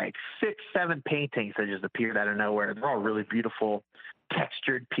had like 6, 7 paintings that just appeared out of nowhere. They're all really beautiful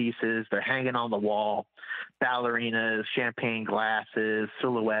textured pieces. They're hanging on the wall, ballerinas, champagne glasses,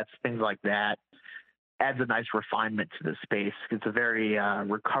 silhouettes, things like that. Adds a nice refinement to the space. It's a very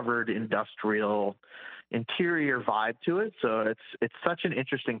recovered industrial interior vibe to it. So it's such an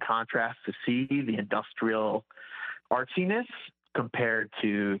interesting contrast to see the industrial artsiness compared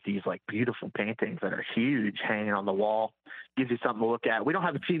to these like beautiful paintings that are huge hanging on the wall. Gives you something to look at. We don't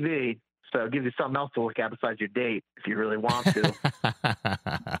have a TV, so it gives you something else to look at besides your date if you really want to.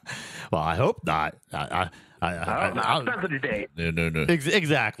 Well, I hope not. I'll spend your date. No.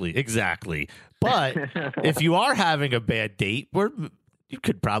 Exactly. But if you are having a bad date, you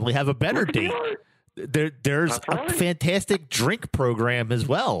could probably have a better date. There's a fantastic drink program as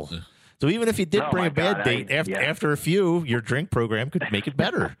well. So even if you did bring a bad date, after a few, your drink program could make it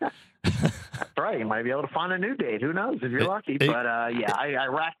better. That's right. You might be able to find a new date. Who knows if you're lucky. But I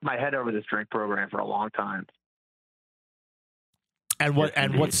racked my head over this drink program for a long time. And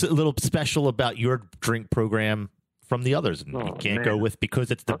what's a little special about your drink program from the others? And you can't go with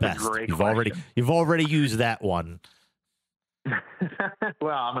because it's the best. You've already used that one.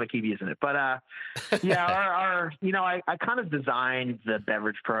 Well, I'm going to keep using it. But I kind of designed the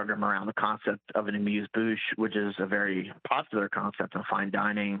beverage program around the concept of an amuse-bouche, which is a very popular concept in fine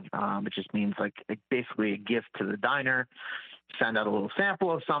dining. It just means like basically a gift to the diner. Send out a little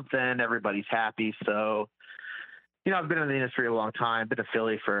sample of something, everybody's happy. So, I've been in the industry a long time, been to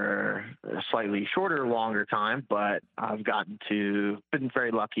Philly for a slightly longer time, but I've been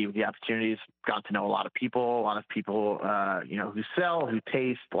very lucky with the opportunities, gotten to know a lot of people who sell, who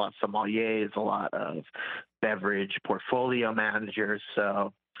taste, a lot of sommeliers, a lot of beverage portfolio managers.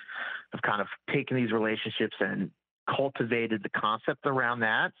 So I've kind of taken these relationships and cultivated the concept around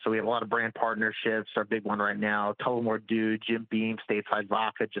that. So we have a lot of brand partnerships. Our big one right now, Tullamore Dew, Jim Beam, Stateside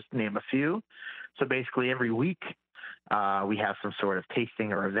Vodka, just to name a few. So basically every week, we have some sort of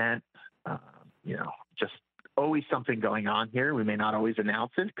tasting or event, just always something going on here. We may not always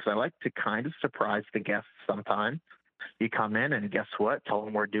announce it because I like to kind of surprise the guests sometimes. You come in and guess what?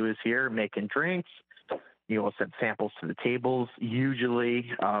 Tullamore Dew is here making drinks. You will send samples to the tables usually,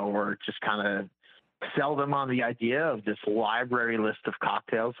 or just kind of sell them on the idea of this library list of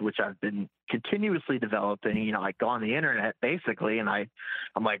cocktails, which I've been continuously developing. I go on the internet basically, and I'm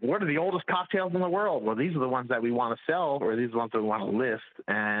like, what are the oldest cocktails in the world? Well, these are the ones that we want to sell, or these are the ones that we want to list.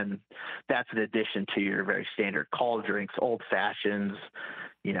 And that's in addition to your very standard call drinks, old fashions,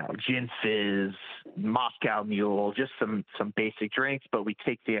 gin fizz, Moscow Mule, just some basic drinks, but we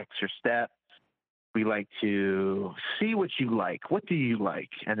take the extra step. We like to see what you like. What do you like?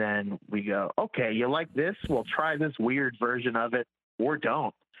 And then we go, okay, you like this? Well, try this weird version of it or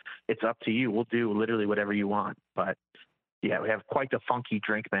don't. It's up to you. We'll do literally whatever you want. But yeah, we have quite the funky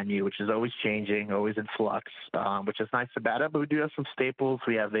drink menu, which is always changing, always in flux, which is nice about it. But we do have some staples.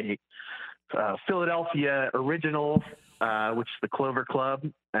 We have a Philadelphia original, which is the Clover Club,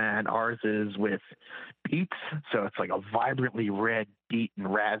 and ours is with beets. So it's like a vibrantly red beet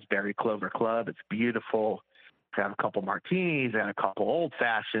and raspberry Clover Club. It's beautiful. We have a couple martinis and a couple old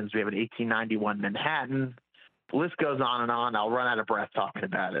fashions. We have an 1891 Manhattan. The list goes on and on. I'll run out of breath talking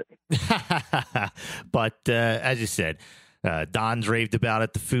about it. But as you said, Don's raved about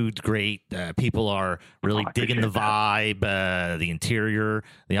it. The food's great. People are really digging the vibe, the interior,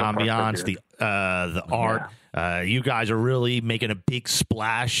 the ambiance, the art. You guys are really making a big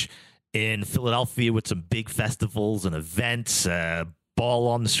splash in Philadelphia with some big festivals and events. Ball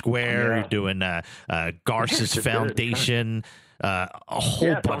on the Square. You're doing Garces Foundation. A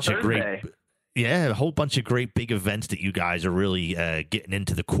whole bunch of great. Yeah, a whole bunch of great big events that you guys are really getting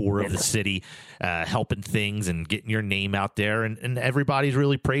into the core of the city, helping things and getting your name out there. And everybody's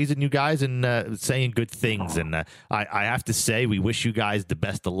really praising you guys and saying good things. And I have to say, we wish you guys the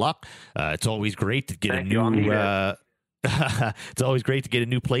best of luck. It's always great to get a new... It's always great to get a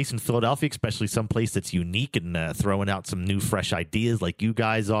new place in Philadelphia, especially some place that's unique and throwing out some new, fresh ideas like you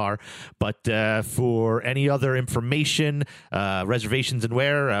guys are. But for any other information, reservations and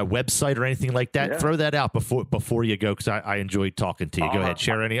where, website or anything like that, throw that out before you go, because I enjoyed talking to you. Go ahead,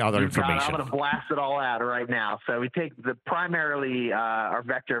 share any other information. I'm going to blast it all out right now. So we take primarily our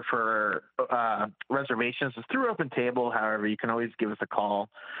vector for reservations is through Open Table. However, you can always give us a call,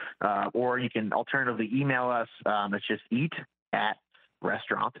 or you can alternatively email us. It's just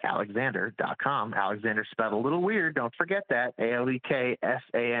eat@restaurantalexander.com. Alexander spelled a little weird. Don't forget that.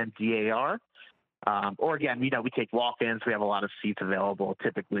 ALEKSANDAR. Or again, we take walk-ins. We have a lot of seats available.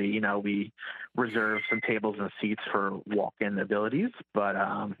 Typically, we reserve some tables and seats for walk-in abilities. But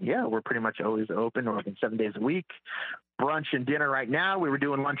we're pretty much always open. We're open 7 days a week. Brunch and dinner right now. We were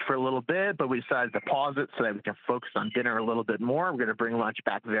doing lunch for a little bit, but we decided to pause it so that we can focus on dinner a little bit more. We're going to bring lunch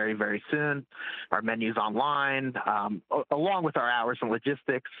back very, very soon. Our menu's online, along with our hours and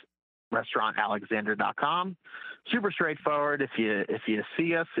logistics. restaurantalexander.com. Super straightforward. If you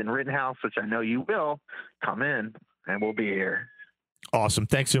see us in Rittenhouse, which I know you will, come in and we'll be here. Awesome.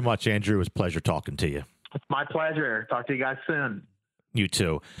 Thanks so much, Andrew. It was a pleasure talking to you. It's my pleasure. Talk to you guys soon. You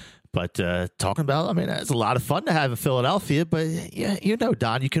too. But talking about, it's a lot of fun to have in Philadelphia, but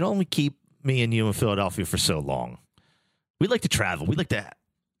Don, you can only keep me and you in Philadelphia for so long. We like to travel. We like to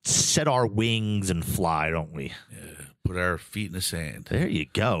set our wings and fly, don't we? Yeah, put our feet in the sand. There you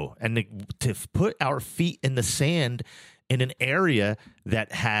go. And to put our feet in the sand in an area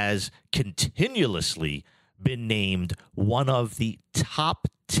that has continuously been named one of the top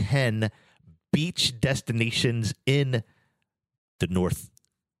 10 beach destinations in the north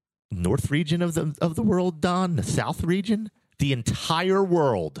region of the world, Don, the south region, the entire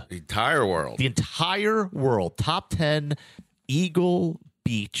world. Top 10. Eagle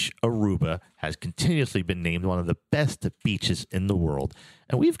Beach, Aruba has continuously been named one of the best beaches in the world.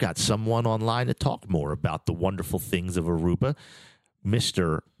 And we've got someone online to talk more about the wonderful things of Aruba,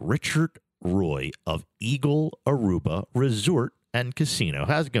 Mr. Richard Roy of Eagle Aruba Resort and Casino.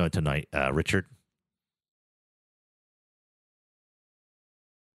 How's it going tonight, Richard?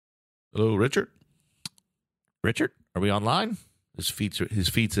 Hello, Richard. Richard, are we online? His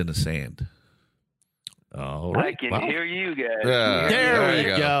feet's in the sand. All right. I can hear you guys. There we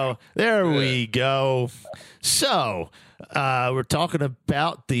go. There we go. So, we're talking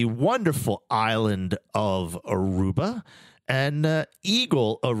about the wonderful island of Aruba and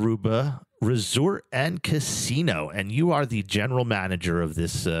Eagle Aruba Resort and Casino. And you are the general manager of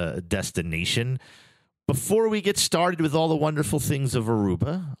this destination. Before we get started with all the wonderful things of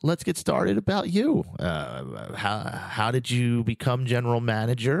Aruba, let's get started about you. How did you become general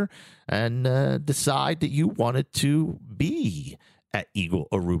manager and decide that you wanted to be at Eagle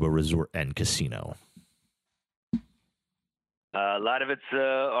Aruba Resort and Casino? A lot of it's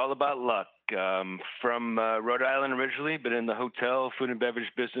all about luck. From Rhode Island originally, been in the hotel, food and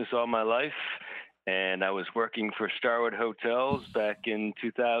beverage business all my life. And I was working for Starwood Hotels back in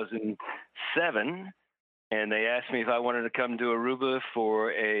 2007. And they asked me if I wanted to come to Aruba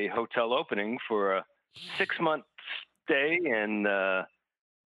for a hotel opening for a 6-month stay, and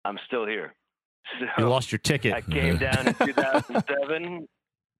I'm still here. So you lost your ticket. I came down in 2007.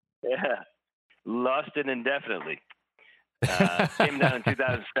 Yeah, lost it indefinitely. Came down in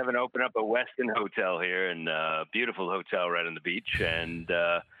 2007, opened up a Westin hotel here, and a beautiful hotel right on the beach. And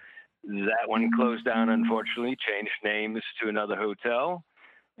that one closed down, unfortunately, changed names to another hotel.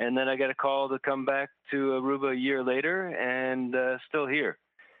 And then I got a call to come back to Aruba a year later, and still here.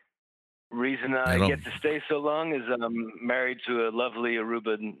 Reason I get to stay so long is I'm married to a lovely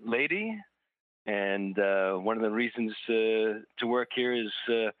Aruban lady, and one of the reasons to work here is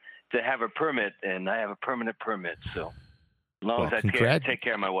to have a permit, and I have a permanent permit. So as long as I take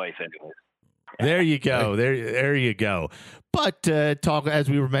care of my wife, anyway. There you go. There you go. But talk as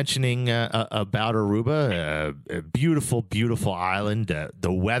we were mentioning about Aruba, a beautiful, beautiful island.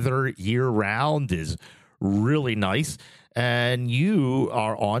 The weather year round is really nice. And you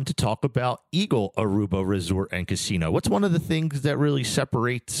are on to talk about Eagle Aruba Resort and Casino. What's one of the things that really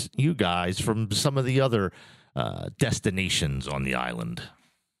separates you guys from some of the other destinations on the island?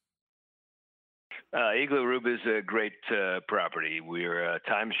 Eagle Aruba is a great property. We're a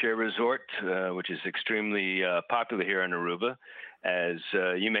timeshare resort, which is extremely popular here in Aruba. As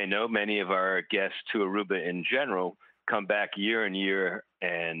you may know, many of our guests to Aruba in general come back year and year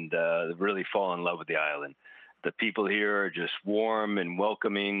and really fall in love with the island. The people here are just warm and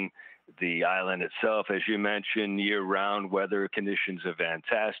welcoming. The island itself, as you mentioned, year-round weather conditions are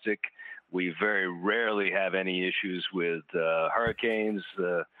fantastic. We very rarely have any issues with hurricanes.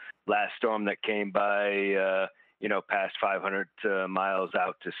 The last storm that came by, past 500 miles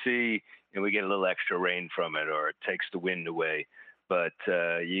out to sea, and we get a little extra rain from it, or it takes the wind away. But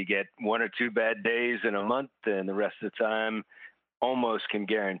you get 1 or 2 bad days in a month, and the rest of the time almost can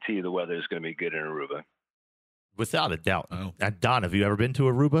guarantee the weather is going to be good in Aruba. Without a doubt. Oh. Don, have you ever been to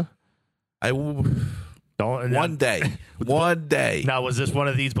Aruba? One day. Now, was this one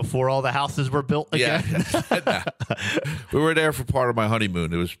of these before all the houses were built again? Yeah. We were there for part of my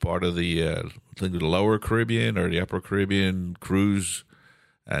honeymoon. It was part of the lower Caribbean or the upper Caribbean cruise.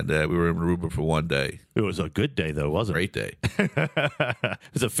 And we were in Aruba for 1 day. It was a good day, though, wasn't it? Great day. It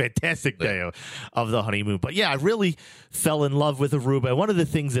was a fantastic day of the honeymoon. But, yeah, I really fell in love with Aruba. And one of the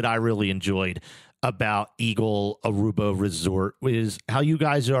things that I really enjoyed about Eagle Aruba Resort is how you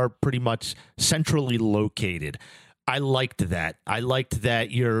guys are pretty much centrally located. I liked that. I liked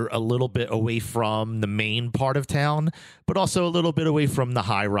that you're a little bit away from the main part of town, but also a little bit away from the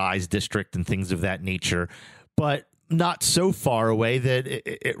high-rise district and things of that nature, but not so far away that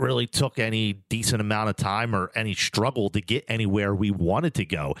it really took any decent amount of time or any struggle to get anywhere we wanted to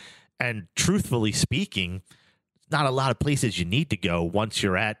go. And truthfully speaking, not a lot of places you need to go once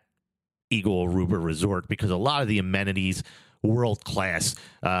you're at Eagle Aruba Resort, because a lot of the amenities world class.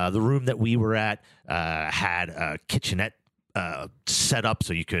 The room that we were at had a kitchenette set up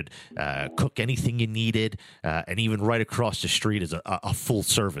so you could cook anything you needed, and even right across the street is a full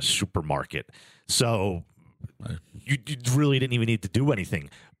service supermarket. So you really didn't even need to do anything.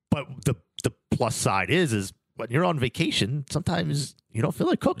 But the plus side is when you're on vacation, sometimes you don't feel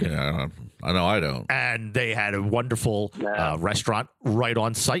like cooking. Yeah, I know I don't. And they had a wonderful restaurant right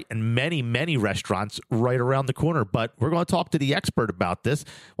on site and many, many restaurants right around the corner. But we're going to talk to the expert about this.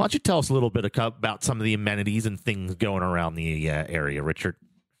 Why don't you tell us a little bit about some of the amenities and things going around the area, Richard?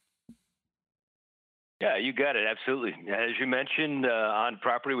 Yeah, you got it. Absolutely. As you mentioned, on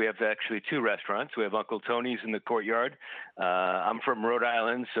property, we have actually 2 restaurants. We have Uncle Tony's in the courtyard. I'm from Rhode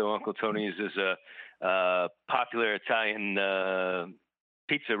Island, so Uncle Tony's is a popular Italian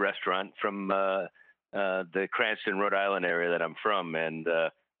pizza restaurant from the Cranston, Rhode Island area that I'm from. And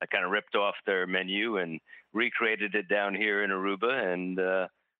I kind of ripped off their menu and recreated it down here in Aruba and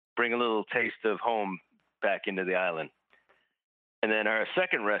bring a little taste of home back into the island. And then our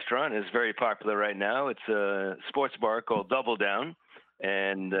second restaurant is very popular right now. It's a sports bar called Double Down,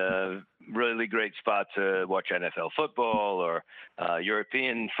 and really great spot to watch NFL football or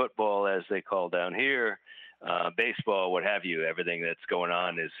European football, as they call down here, baseball, what have you. Everything that's going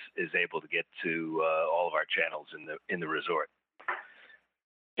on is able to get to all of our channels in the resort.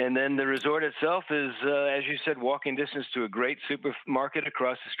 And then the resort itself is, as you said, walking distance to a great supermarket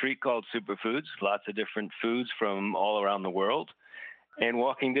across the street called Superfoods. Lots of different foods from all around the world. And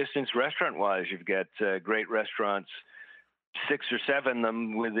walking distance restaurant-wise, you've got great restaurants, 6 or 7 of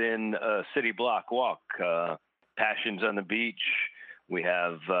them within a city block walk. Passions on the Beach. We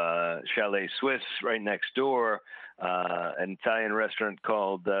have Chalet Swiss right next door, an Italian restaurant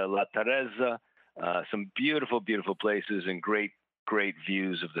called La Teresa. Some beautiful, beautiful places and great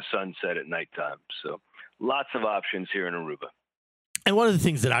views of the sunset at nighttime. So lots of options here in Aruba. And one of the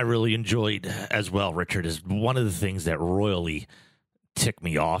things that I really enjoyed as well, Richard, is one of the things that royally ticked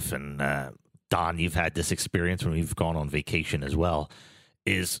me off, and Don, you've had this experience when we've gone on vacation as well,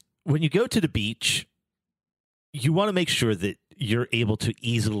 is when you go to the beach, you want to make sure that you're able to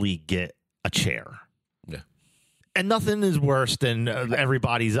easily get a chair. Yeah. And nothing is worse than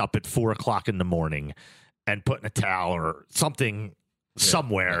everybody's up at 4:00 in the morning and putting a towel or something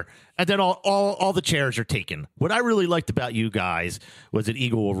somewhere, and then all the chairs are taken. What I really liked about you guys was at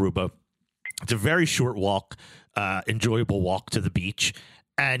Eagle Aruba, it's a very short walk, enjoyable walk to the beach,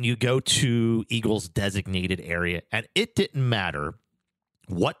 and you go to Eagle's designated area, and it didn't matter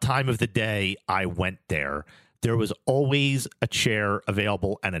what time of the day I went there. There was always a chair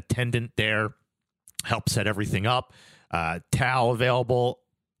available, an attendant there help set everything up. Towel available,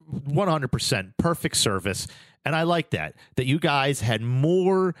 100% perfect service. And I like that you guys had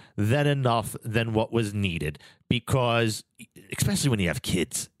more than enough than what was needed, because especially when you have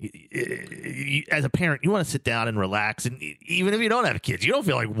kids, as a parent, you want to sit down and relax. And even if you don't have kids, you don't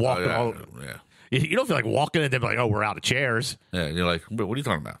feel like walking. You don't feel like walking and then be like, oh, we're out of chairs. Yeah, you're like, what are you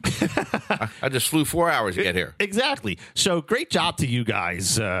talking about? I just flew 4 hours to get here. Exactly. So great job to you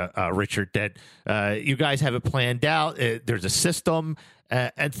guys, Richard, that you guys have it planned out. There's a system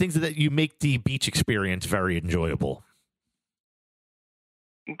and things that you make the beach experience very enjoyable.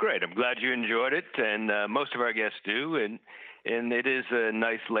 Great. I'm glad you enjoyed it, and most of our guests do. And it is a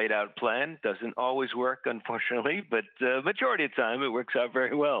nice laid out plan. Doesn't always work, unfortunately, but majority of the time it works out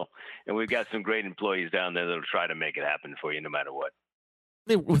very well. And we've got some great employees down there that'll try to make it happen for you no matter what.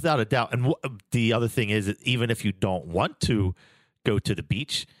 Without a doubt. And the other thing is that even if you don't want to go to the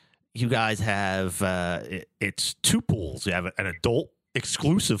beach, you guys have it's 2 pools. You have an adult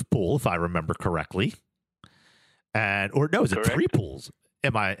exclusive pool, if I remember correctly. Is it 3 pools? Do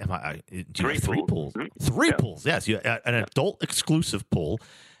you have 3 pools? Mm-hmm. 3 pools, yes. You an adult exclusive pool,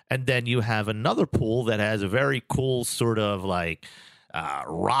 and then you have another pool that has a very cool sort of like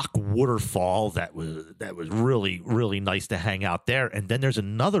rock waterfall that was really, really nice to hang out there. And then there's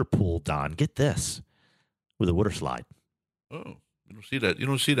another pool, Don, get this, with a water slide. Oh, you don't see that. You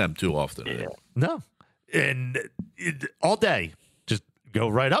don't see them too often. Yeah. No. And all day, just go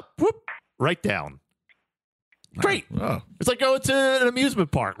right up, whoop, right down. Great. Oh. It's like going to an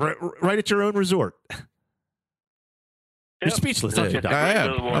amusement park right at your own resort. You're speechless, aren't you, Doc? I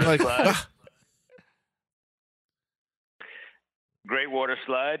am. I'm like, Great water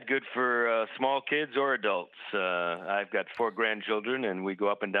slide, good for small kids or adults. I've got 4 grandchildren, and we go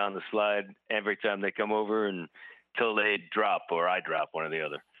up and down the slide every time they come over until they drop or I drop, one or the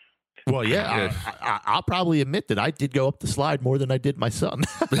other. Well, yeah, I'll probably admit that I did go up the slide more than I did my son.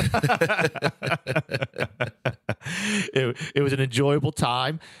 It was an enjoyable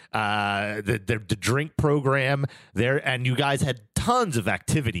time. The drink program there, and you guys had tons of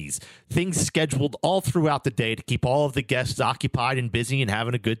activities, things scheduled all throughout the day to keep all of the guests occupied and busy and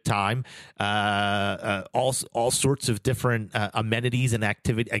having a good time. All sorts of different amenities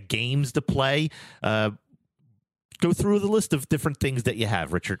and games to play. Go through the list of different things that you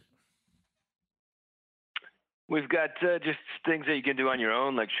have, Richard. We've got just things that you can do on your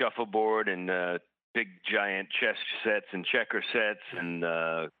own, like shuffleboard and big giant chess sets and checker sets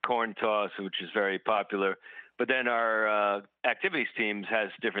and corn toss, which is very popular. But then our activities teams has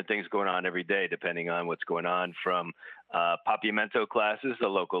different things going on every day, depending on what's going on, from Papiamento classes, the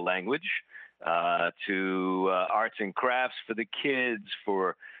local language, to arts and crafts for the kids,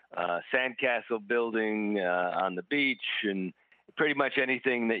 for sandcastle building on the beach, and pretty much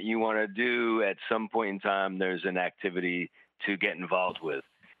anything that you want to do at some point in time, there's an activity to get involved with.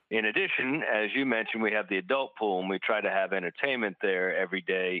 In addition, as you mentioned, we have the adult pool, and we try to have entertainment there every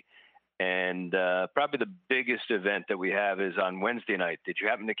day. And probably the biggest event that we have is on Wednesday night. Did you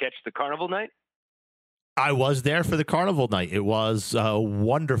happen to catch the carnival night? I was there for the carnival night. It was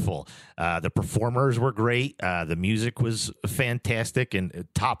wonderful. The performers were great. The music was fantastic and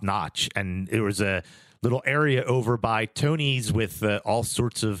top notch. And it was a little area over by Tony's with all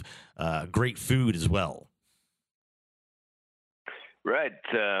sorts of great food as well. Right.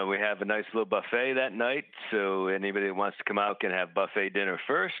 We have a nice little buffet that night. So anybody that wants to come out can have buffet dinner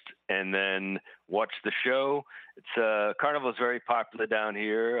first and then watch the show. It's Carnival is very popular down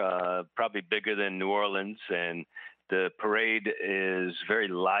here, probably bigger than New Orleans, and the parade is very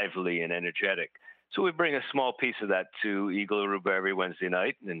lively and energetic. So we bring a small piece of that to Eagle Aruba every Wednesday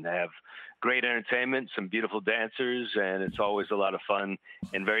night and have great entertainment, some beautiful dancers, and it's always a lot of fun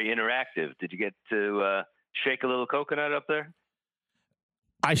and very interactive. Did you get to shake a little coconut up there?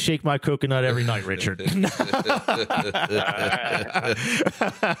 I shake my coconut every night, Richard.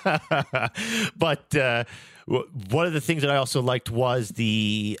 But one of the things that I also liked was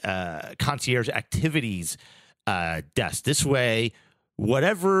the concierge activities desk. This way,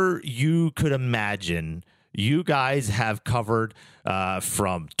 whatever you could imagine, you guys have covered,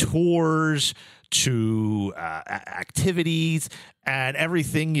 from tours to activities and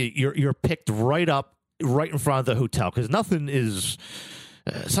everything. You're picked right up, right in front of the hotel, because nothing is.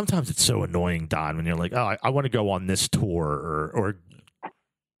 Sometimes it's so annoying, Don, when you're like, oh, I want to go on this tour or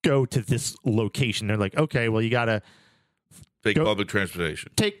go to this location. They're like, okay, well, you got to take public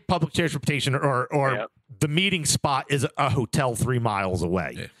transportation. Take public transportation or Yep. The meeting spot is a hotel 3 miles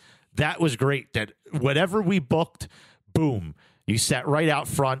away. Yeah. That was great. That whatever we booked, boom, you sat right out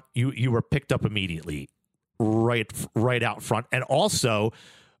front. You were picked up immediately, right out front. And also,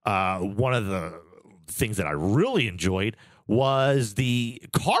 one of the things that I really enjoyed was the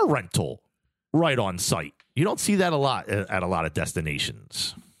car rental right on site. You don't see that a lot at a lot of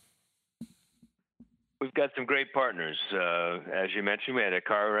destinations. We've got some great partners. As you mentioned, we had a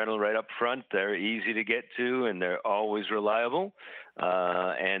car rental right up front. They're easy to get to, and they're always reliable.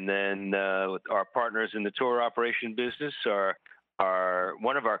 And then our partners in the tour operation business are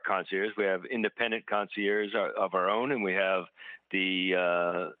one of our concierges. We have independent concierges of our own, and we have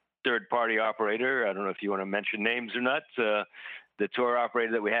the third-party operator. I don't know if you want to mention names or not. The tour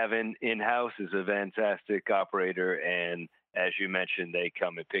operator that we have in-house is a fantastic operator, and as you mentioned, they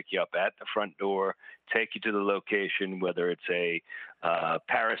come and pick you up at the front door, take you to the location, whether it's a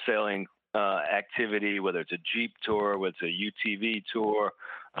parasailing activity, whether it's a Jeep tour, whether it's a UTV tour,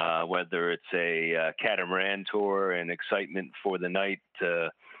 whether it's a catamaran tour and excitement for the night to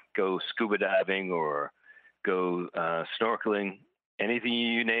go scuba diving or go snorkeling. Anything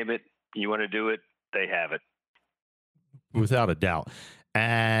you name it, you want to do it, they have it. Without a doubt.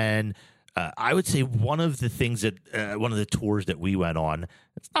 And I would say one of the things that one of the tours that we went on,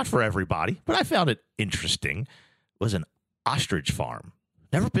 it's not for everybody, but I found it interesting, was an ostrich farm.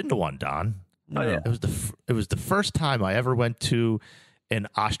 Never been to one, Don. Oh, yeah. It was the first time I ever went to an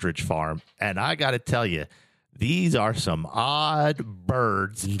ostrich farm, and I got to tell you, these are some odd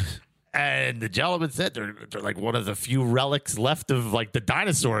birds. And the gentleman said they're like one of the few relics left of like the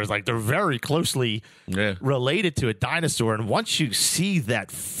dinosaurs. Like they're very closely related to a dinosaur. And once you see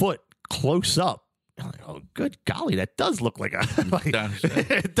that foot close up, you're like, oh, good golly, that does look like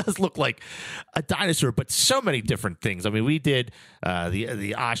it does look like a dinosaur. But so many different things. I mean, we did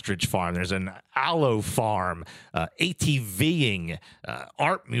the ostrich farm. There's an aloe farm, ATVing,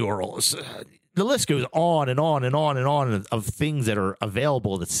 art murals. The list goes on and on and on and on of things that are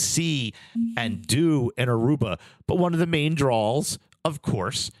available to see and do in Aruba. But one of the main draws, of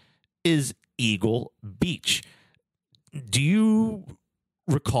course, is Eagle Beach. Do you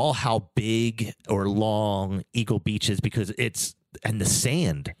recall how big or long Eagle Beach is? Because the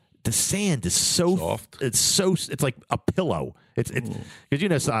sand is so soft. It's like a pillow. It's because, you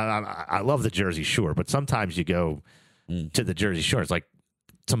know, so I love the Jersey Shore, but sometimes you go to the Jersey Shore, it's like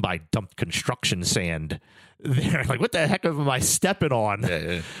somebody dumped construction sand there. Like, what the heck am I stepping on?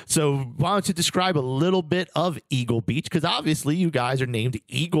 Yeah. So why don't you describe a little bit of Eagle Beach? Because obviously you guys are named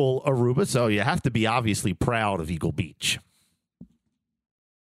Eagle Aruba, so you have to be obviously proud of Eagle Beach.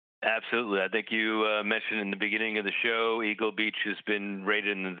 Absolutely. I think you mentioned in the beginning of the show, Eagle Beach has been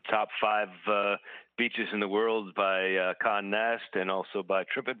rated in the top 5 beaches in the world by Condé Nast and also by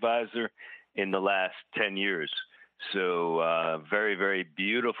TripAdvisor in the last 10 years. So very, very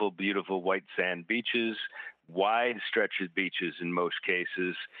beautiful, beautiful white sand beaches, wide stretches of beaches in most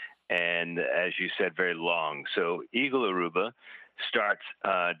cases, and as you said, very long. So Eagle Aruba starts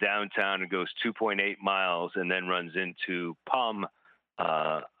downtown and goes 2.8 miles and then runs into Palm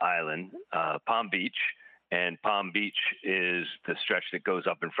Island, Palm Beach, and Palm Beach is the stretch that goes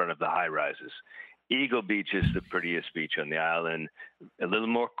up in front of the high rises. Eagle Beach is the prettiest beach on the island, a little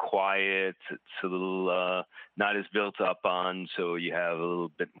more quiet. It's a little not as built up on, so you have a little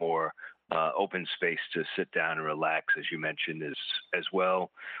bit more open space to sit down and relax, as you mentioned, as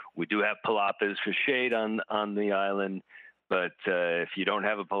well. We do have palapas for shade on the island, but if you don't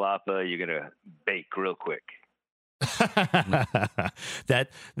have a palapa, you're going to bake real quick.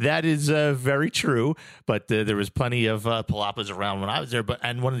 that is very true, but there was plenty of palapas around when I was there.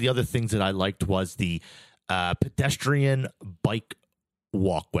 And one of the other things that I liked was the pedestrian bike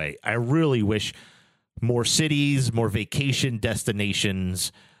walkway. I really wish more cities, more vacation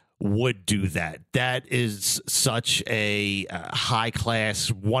destinations would do that. That is such a high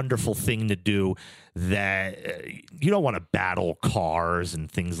class, wonderful thing to do, that you don't want to battle cars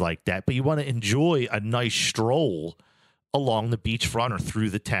and things like that, but you want to enjoy a nice stroll along the beachfront or through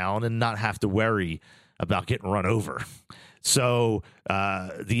the town and not have to worry about getting run over. So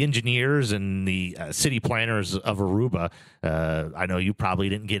the engineers and the city planners of Aruba, I know you probably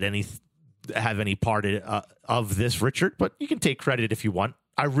didn't have any part of this, Richard, but you can take credit if you want.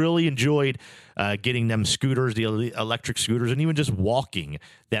 I really enjoyed getting them scooters, the electric scooters, and even just walking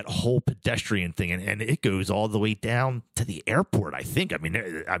that whole pedestrian thing. And it goes all the way down to the airport, I think. I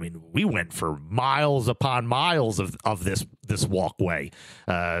mean, we went for miles upon miles of this walkway.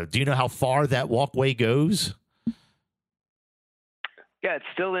 Do you know how far that walkway goes? Yeah, it's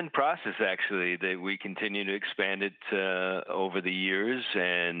still in process, actually. That we continue to expand it over the years,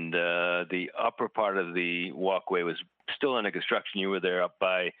 and the upper part of the walkway was still under construction. You were there up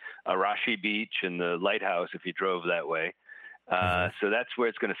by Arashi Beach and the lighthouse if you drove that way. So that's where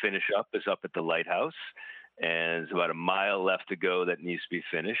it's going to finish up, is up at the lighthouse. And there's about a mile left to go that needs to be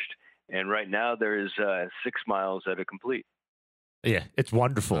finished. And right now there's 6 miles that are complete. Yeah, it's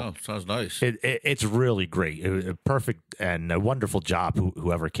wonderful. Oh, sounds nice. It's really great. Perfect and a wonderful job,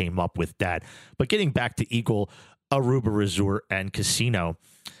 whoever came up with that. But getting back to Eagle Aruba Resort and Casino,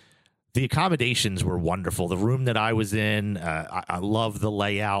 the accommodations were wonderful. The room that I was in, I love the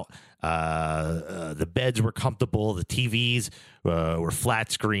layout. The beds were comfortable. The TVs were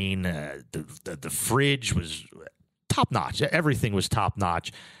flat screen. The fridge was top notch. Everything was top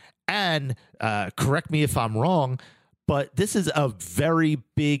notch. And correct me if I'm wrong, but this is a very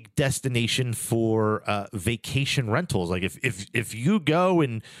big destination for vacation rentals. Like if you go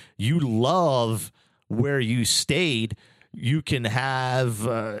and you love where you stayed, you can have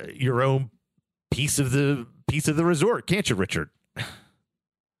your own piece of the resort, can't you, Richard?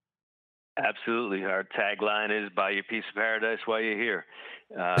 Absolutely. Our tagline is "Buy your piece of paradise while you're here."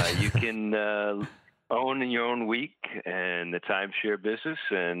 You can own your own week and the timeshare business,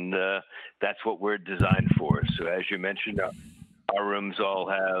 and that's what we're designed for. So, as you mentioned, our rooms all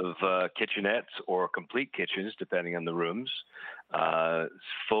have kitchenettes or complete kitchens, depending on the rooms.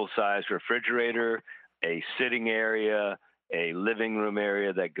 Full-size refrigerator, a sitting area, a living room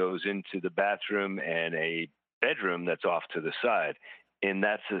area that goes into the bathroom, and a bedroom that's off to the side. And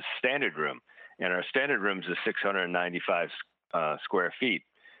that's a standard room. And our standard rooms are 695 square feet.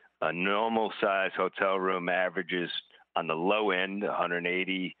 A normal size hotel room averages on the low end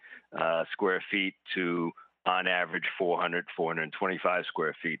 180 square feet to on average 400, 425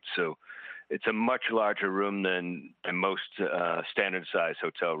 square feet. So it's a much larger room than most standard size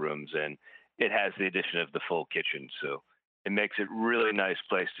hotel rooms. And it has the addition of the full kitchen. So it makes it really nice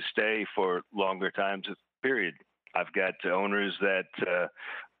place to stay for longer times period. I've got owners that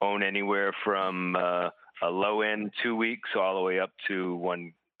own anywhere from a low end 2 weeks all the way up to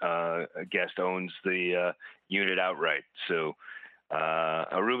one guest owns the unit outright. So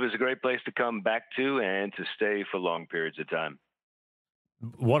Aruba is a great place to come back to and to stay for long periods of time.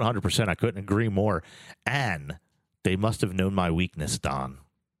 100%. I couldn't agree more. And they must have known my weakness, Don.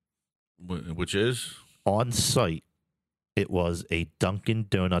 Which is? On site, it was a Dunkin'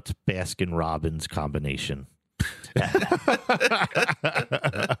 Donuts Baskin Robbins combination.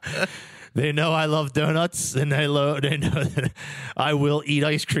 They know I love donuts, and they know that I will eat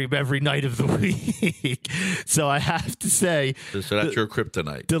ice cream every night of the week. So I have to say, so that's your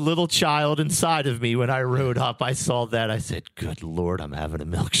kryptonite. The little child inside of me, when I rode up, I saw that. I said, "Good Lord, I'm having a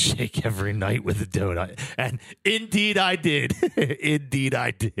milkshake every night with a donut." And indeed, I did. Indeed,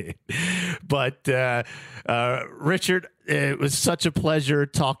 I did. But Richard, it was such a pleasure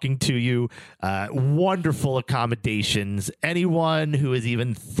talking to you. Wonderful accommodations. Anyone who is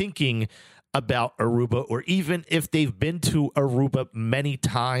even thinking about Aruba, or even if they've been to Aruba many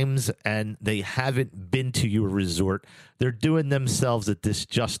times and they haven't been to your resort, they're doing themselves a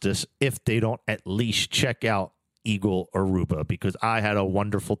disjustice if they don't at least check out Eagle Aruba, because I had a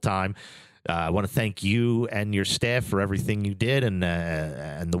wonderful time. I want to thank you and your staff for everything you did and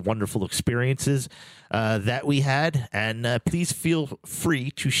the wonderful experiences that we had. And please feel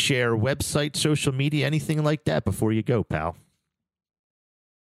free to share website, social media, anything like that before you go, pal.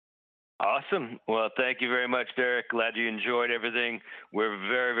 Awesome. Well, thank you very much, Derek. Glad you enjoyed everything. We're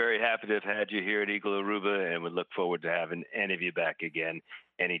very, very happy to have had you here at Eagle Aruba, and we look forward to having any of you back again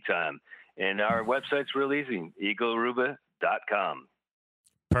anytime. And our website's real easy, eaglearuba.com.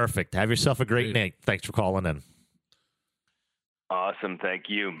 Perfect. Have yourself a great night. Thanks for calling in. Awesome. Thank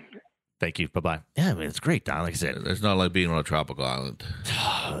you. Thank you. Bye-bye. Yeah, I mean, it's great, Don. Like I said, it's not like being on a tropical island.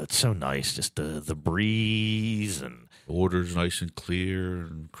 It's so nice. Just the breeze, and the water's nice and clear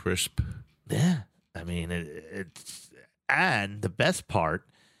and crisp. Yeah. I mean, it's, and the best part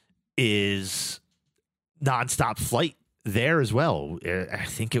is nonstop flight there as well. I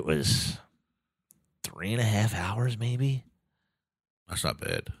think it was 3.5 hours, maybe. That's not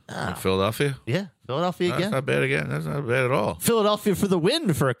bad. Oh. Philadelphia? Yeah, Philadelphia again. That's not bad again. That's not bad at all. Philadelphia for the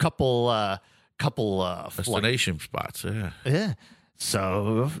win for a couple destination spots. Yeah. Yeah.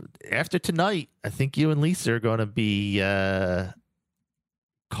 So after tonight, I think you and Lisa are going to be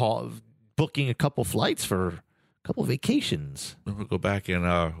booking a couple flights for a couple vacations. We'll go back and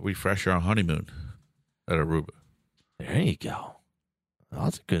refresh our honeymoon at Aruba. There you go. Oh,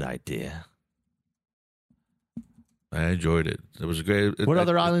 that's a good idea. I enjoyed it. It was a great. What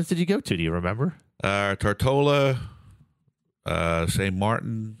other islands did you go to? Do you remember? Tortola, St.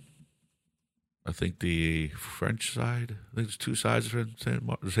 Martin. I think the French side. I think there's two sides of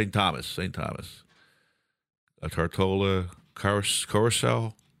St. Thomas. St. Thomas. Tortola,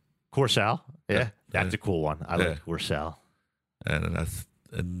 Curacao. Curacao. Yeah, that's a cool one. I like Curacao. And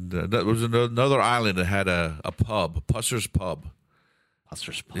that was another island that had a pub, Pusser's Pub.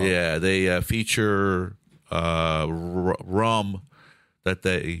 Husser's Pub. Yeah, they feature rum that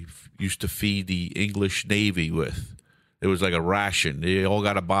they used to feed the English Navy with. It was like a ration. They all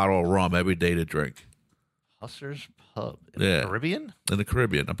got a bottle of rum every day to drink. Husser's Pub in the Caribbean? In the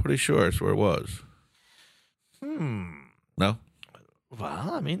Caribbean. I'm pretty sure that's where it was. No?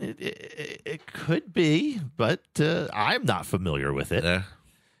 Well, I mean, it could be, but I'm not familiar with it. Yeah,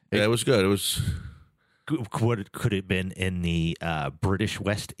 it was good. It was. Could it have been in the British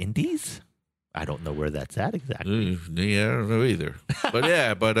West Indies? I don't know where that's at exactly. Yeah, I don't know either. But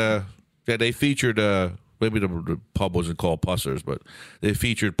yeah, they featured. Maybe the pub wasn't called Pusser's, but they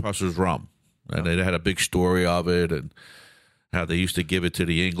featured Pusser's rum, and they had a big story of it and how they used to give it to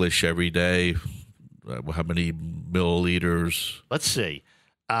the English every day. How many milliliters? Let's see.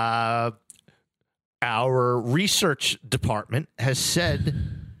 Our research department has said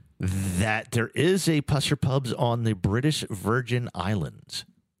that there is a Pusser Pubs on the British Virgin Islands.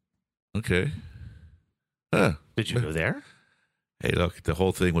 Okay. Huh. Did you go there? Hey, look, the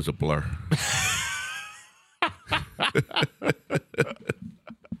whole thing was a blur.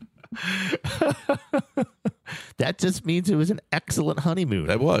 That just means it was an excellent honeymoon.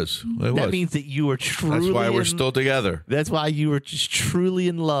 That was. That means that you were truly. That's why we're still together. That's why you were just truly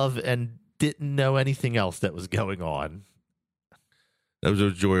in love and didn't know anything else that was going on. That was an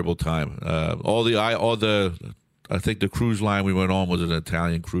enjoyable time. I think the cruise line we went on was an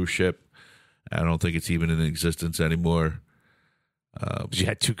Italian cruise ship. I don't think it's even in existence anymore. You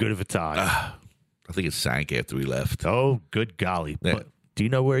had too good of a time. I think it sank after we left. Oh, good golly. Yeah. But do you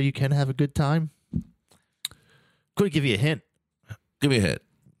know where you can have a good time? Could I give you a hint? Give me a hint.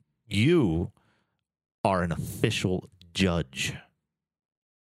 You are an official judge.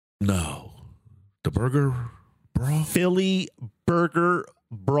 No. The Burger Brawl? Philly Burger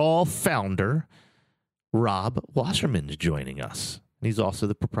Brawl founder Rob Wasserman's joining us. He's also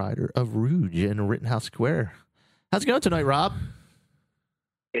the proprietor of Rouge in Rittenhouse Square. How's it going tonight, Rob?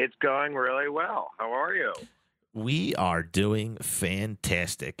 It's going really well. How are you? We are doing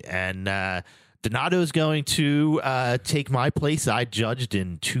fantastic. And Donato's going to take my place. I judged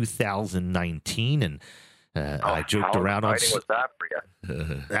in 2019, and I joked around on. How exciting was that for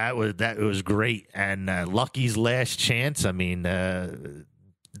you? That was great. And Lucky's last chance. I mean,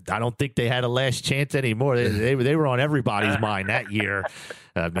 I don't think they had a last chance anymore. They were on everybody's mind that year.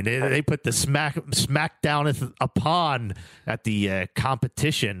 I mean, they put the smack down upon at the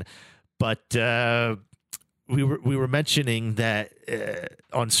competition, but we were mentioning that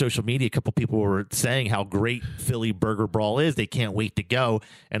on social media, a couple people were saying how great Philly Burger Brawl is. They can't wait to go.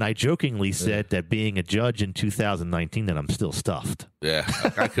 And I jokingly said that being a judge in 2019, that I'm still stuffed. Yeah,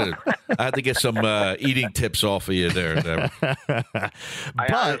 I had to get some eating tips off of you there. I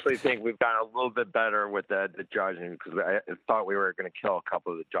honestly think we've gotten a little bit better with the judging, because I thought we were going to kill a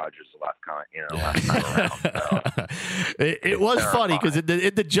couple of the judges last time around. So. It was funny because in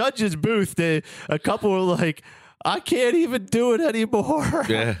the judges' booth, a couple were like, I can't even do it anymore.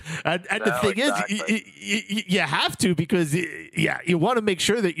 Yeah. And the thing is, you have to, because you want to make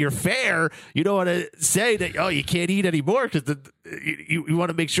sure that you're fair. You don't want to say that, oh, you can't eat anymore, because you want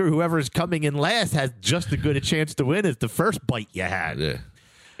to make sure whoever's coming in last has just as good a chance to win as the first bite you had. Yeah.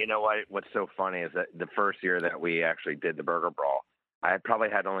 You know what? What's so funny is that the first year that we actually did the Burger Brawl, I probably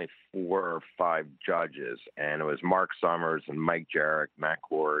had only 4 or 5 judges, and it was Mark Summers and Mike Jarek, Matt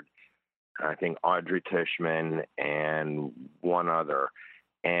Cord, I think Audrey Tishman, and one other.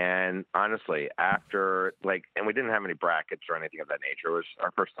 And honestly, after and we didn't have any brackets or anything of that nature. It was our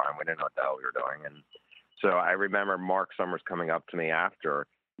first time. We didn't know what the hell we were doing. And so I remember Mark Summers coming up to me after,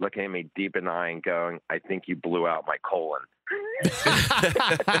 looking at me deep in the eye and going, I think you blew out my colon.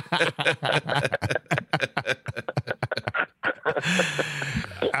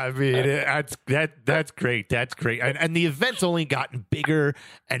 I mean, that's great. That's great. And the event's only gotten bigger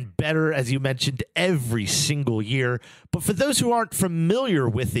and better, as you mentioned, every single year. But for those who aren't familiar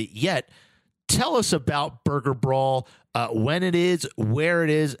with it yet, tell us about Burger Brawl, when it is, where it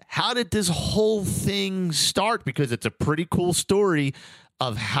is. How did this whole thing start? Because it's a pretty cool story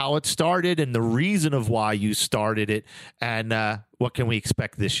of how it started and the reason of why you started it, and what can we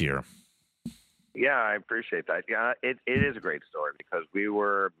expect this year? Yeah, I appreciate that. Yeah, it is a great story, because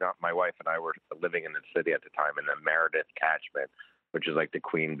my wife and I were living in the city at the time in the Meredith catchment, which is like the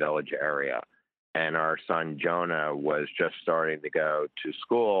Queen Village area. And our son Jonah was just starting to go to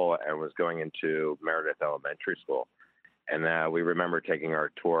school and was going into Meredith Elementary School. And we remember taking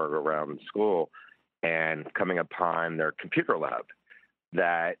our tour around school and coming upon their computer lab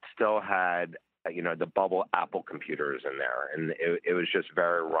that still had, the bubble Apple computers in there. And it was just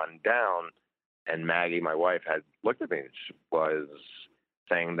very run down. And Maggie, my wife, had looked at me and was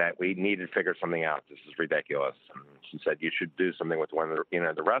saying that we needed to figure something out. This is ridiculous. And she said, you should do something with one of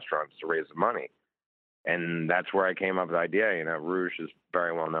the restaurants to raise the money. And that's where I came up with the idea. Rouge is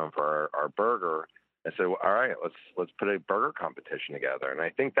very well known for our burger. I said, well, all right, let's put a burger competition together. And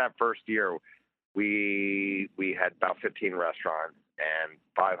I think that first year we had about 15 restaurants and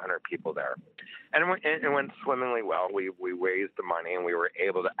 500 people there. And it went swimmingly well. We raised the money, and we were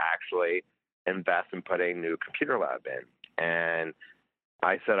able to actually invest and put a new computer lab in. And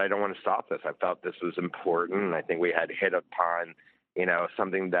I said, I don't want to stop this. I felt this was important. And I think we had hit upon,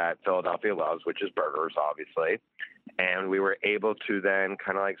 something that Philadelphia loves, which is burgers, obviously. And we were able to then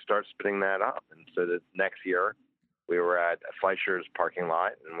kind of start spinning that up. And so the next year we were at Fleischer's parking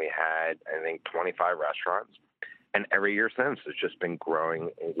lot, and we had, I think, 25 restaurants. And every year since, it's just been growing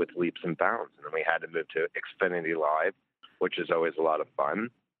with leaps and bounds. And then we had to move to Xfinity Live, which is always a lot of fun.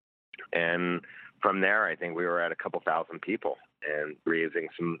 And from there, I think we were at a couple thousand people and raising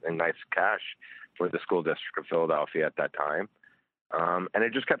some nice cash for the school district of Philadelphia at that time. And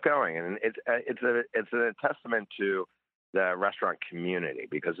it just kept going. And it's a testament to the restaurant community,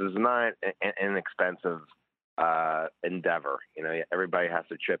 because it's not an inexpensive endeavor. Everybody has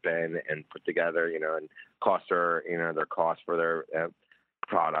to chip in and put together, and cost their cost for their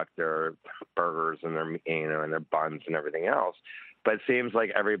product, their burgers and their, and their buns and everything else. But it seems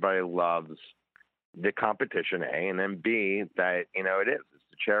like everybody loves the competition, A, and then B, that, it's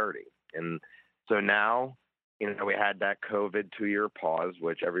a charity. And so now, we had that COVID 2-year pause,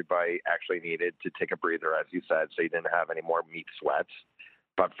 which everybody actually needed to take a breather, as you said, so you didn't have any more meat sweats.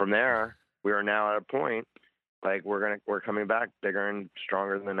 But from there, we are now at a point, we're coming back bigger and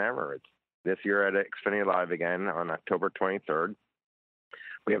stronger than ever. It's this year at Xfinity Live again on October 23rd.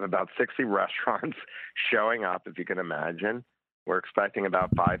 We have about 60 restaurants showing up, if you can imagine. We're expecting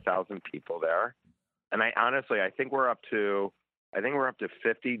about 5,000 people there. And I think we're up to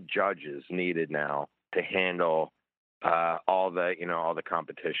 50 judges needed now to handle all the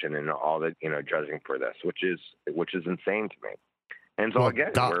competition and all the judging for this, which is insane to me. And so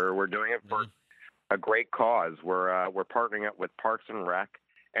again, we're doing it for a great cause. We're partnering up with Parks and Rec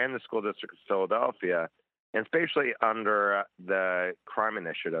and the School District of Philadelphia, and especially under the crime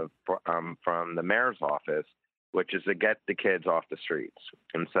initiative from the mayor's office, which is to get the kids off the streets.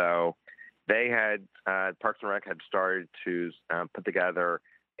 And so they had Parks and Rec had started to put together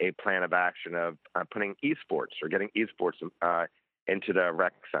a plan of action of putting esports or getting esports into the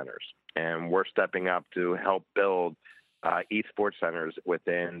rec centers. And we're stepping up to help build esports centers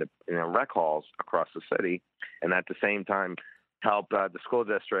within the rec halls across the city. And at the same time, help the school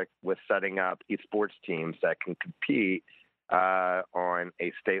district with setting up esports teams that can compete on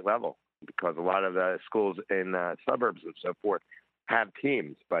a state level, because a lot of the schools in suburbs and so forth have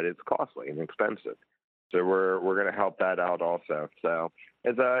teams, but it's costly and expensive. So we're going to help that out also. So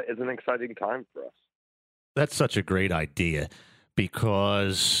it's an exciting time for us. That's such a great idea,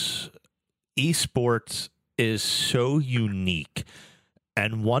 because esports is so unique.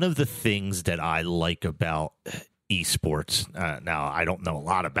 And one of the things that I like about esports, now I don't know a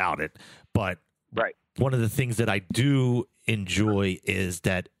lot about it, but one of the things that I do enjoy is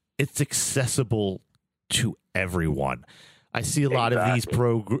that it's accessible to everyone. I see a lot of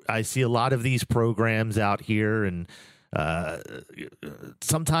these programs out here, and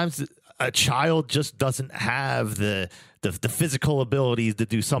sometimes a child just doesn't have the physical abilities to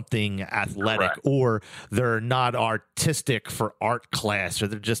do something athletic, or they're not artistic for art class, or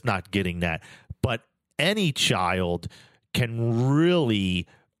they're just not getting that. But any child can really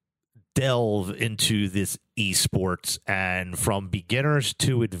delve into this esports, and from beginners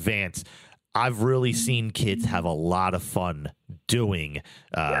to advanced, I've really seen kids have a lot of fun doing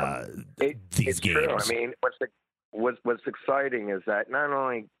these games. True. I mean, what's exciting is that not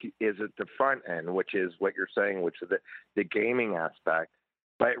only is it the front end, which is what you're saying, which is the gaming aspect,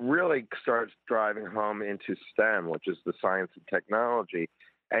 but it really starts driving home into STEM, which is the science and technology.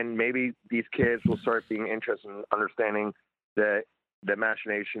 And maybe these kids will start being interested in understanding the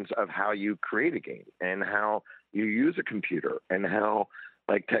machinations of how you create a game and how you use a computer, and how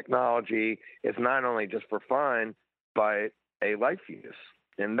technology is not only just for fun, but a life use.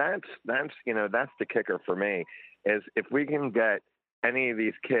 And that's the kicker for me, is if we can get any of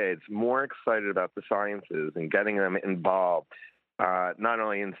these kids more excited about the sciences and getting them involved, not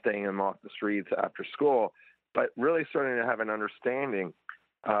only in staying them off the streets after school, but really starting to have an understanding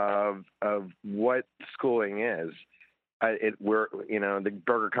of what schooling is. The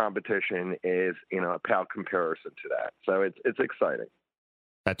burger competition is, a pale comparison to that. So it's exciting.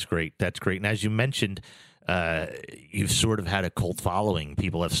 That's great. That's great. And as you mentioned, you've sort of had a cult following.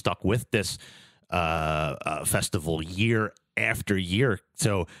 People have stuck with this festival year after year.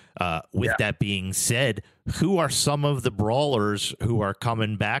 So with that being said, who are some of the brawlers who are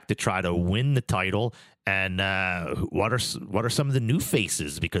coming back to try to win the title? And what are some of the new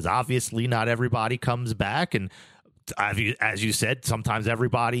faces? Because obviously not everybody comes back, and as you said, sometimes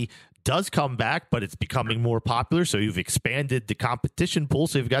everybody does come back, but it's becoming more popular. So you've expanded the competition pool.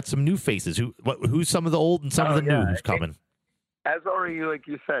 So you've got some new faces. Who's some of the old and some of the new who's coming? As already, like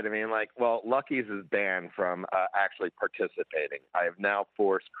you said, I mean, Lucky's is banned from actually participating. I have now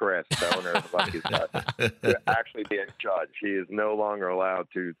forced Chris, the owner of Lucky's, to actually be a judge. He is no longer allowed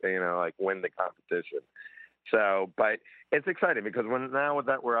to, win the competition. So, but it's exciting because now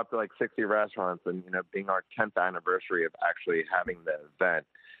that we're up to 60 restaurants and, being our 10th anniversary of actually having the event,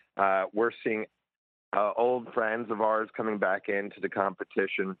 we're seeing old friends of ours coming back into the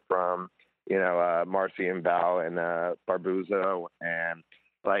competition from, Marcy and Val and Barbuzzo, and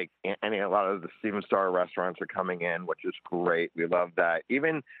a lot of the Steven Star restaurants are coming in, which is great. We love that.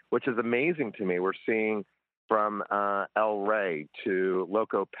 Even, which is amazing to me, we're seeing from El Rey to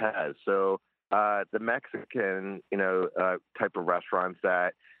Loco Pez. So the Mexican, type of restaurants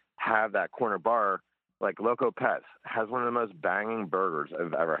that have that corner bar, like Loco Pez, has one of the most banging burgers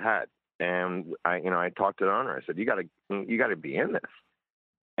I've ever had. And I talked to the owner. I said, you got to be in this.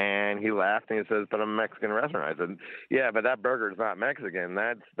 And he laughed and he says, "But I'm a Mexican restaurant." I said, "Yeah, but that burger is not Mexican.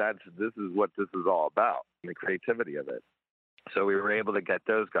 This is what this is all about, the creativity of it." So we were able to get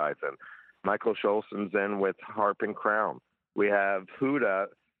those guys in. Michael Scholzen's in with Harp and Crown. We have Huda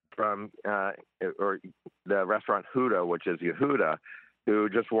from or the restaurant Huda, which is Yehuda, who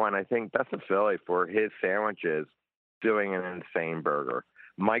just won, I think, Best of Philly for his sandwiches, doing an insane burger.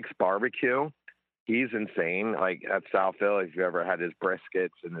 Mike's Barbecue. He's insane. Like at South Philly, if you ever had his briskets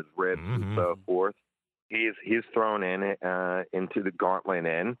and his ribs and so forth, he's thrown in into the Gauntlet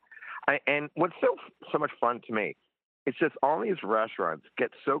Inn. And what's so much fun to me, it's just all these restaurants get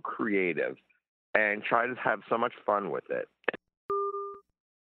so creative and try to have so much fun with it.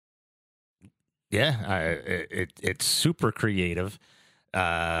 Yeah, it's super creative.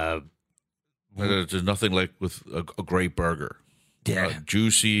 There's nothing like with a great burger. Yeah,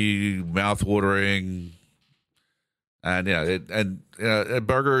 juicy, mouth-watering, and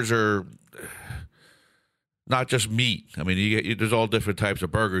burgers are not just meat. I mean, there's all different types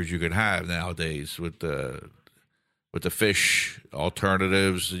of burgers you can have nowadays with the fish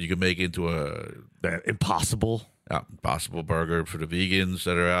alternatives. You can make into a impossible burger for the vegans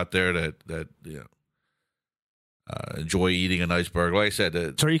that are out there that enjoy eating a nice burger. Like I said,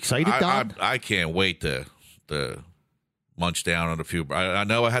 so are you excited, Don? I can't wait to munch down on a few. I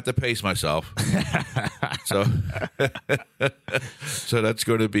know I have to pace myself, so that's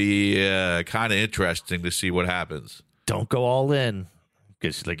going to be kind of interesting to see what happens. Don't go all in,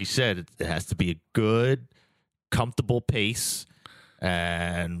 because, like you said, it has to be a good, comfortable pace,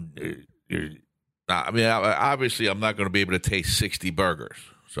 and obviously, I'm not going to be able to taste 60 burgers.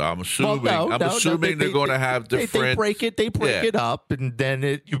 So I'm assuming they're going to have different. They break it up, and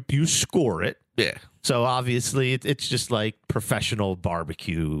then you score it. Yeah. So obviously, it's just like professional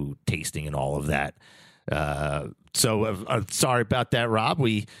barbecue tasting and all of that. So sorry about that, Rob.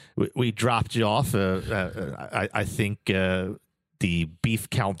 We dropped you off. I think the Beef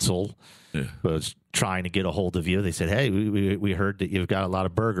Council was trying to get a hold of you. They said, "Hey, we heard that you've got a lot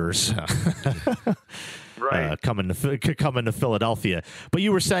of burgers." Right. Coming to Philadelphia. But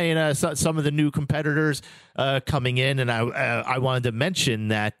you were saying some of the new competitors coming in, and I wanted to mention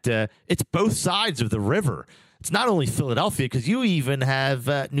that it's both sides of the river. It's not only Philadelphia, because you even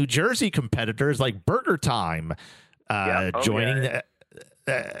have New Jersey competitors like Burger Time joining.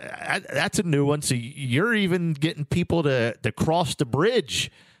 That's a new one. So you're even getting people to cross the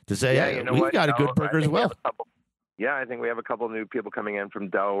bridge to say, "Hey, we've got a good burger as well." I think we have a couple of new people coming in from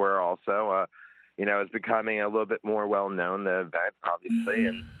Delaware also. It's becoming a little bit more well-known, the event, obviously,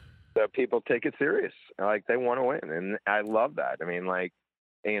 and so people take it serious. Like, they want to win, and I love that. I mean,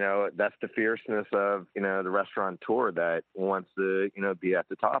 that's the fierceness of, the restaurateur that wants to, be at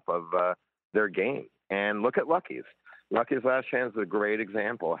the top of their game. And look at Lucky's. Lucky's Last Chance is a great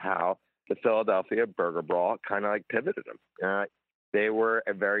example of how the Philadelphia Burger Brawl kind of pivoted them. They were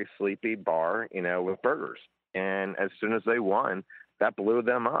a very sleepy bar, with burgers. And as soon as they won, that blew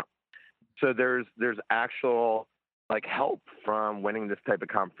them up. So there's actual help from winning this type of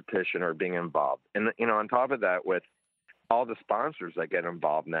competition or being involved. And, on top of that, with all the sponsors that get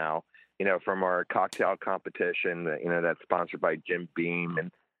involved now, from our cocktail competition, that's sponsored by Jim Beam.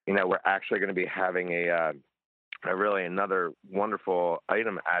 And, we're actually going to be having a really another wonderful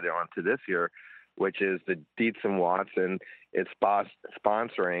item added on to this year, which is the Dietz and Watson is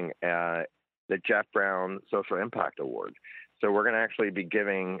sponsoring the Jeff Brown Social Impact Award. So we're going to actually be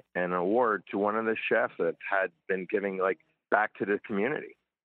giving an award to one of the chefs that had been giving like back to the community.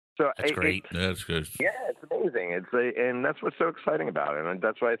 So That's great. That's good. Yeah, it's amazing. And that's what's so exciting about it. And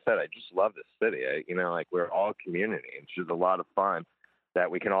that's why I said I just love this city. Like we're all community. It's just a lot of fun that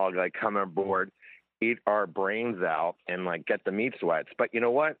we can all like come aboard, eat our brains out, and like get the meat sweats. But you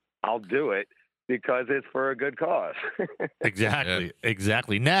know what? I'll do it because it's for a good cause.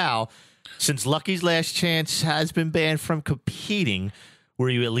 Exactly. Now, since Lucky's Last Chance has been banned from competing, were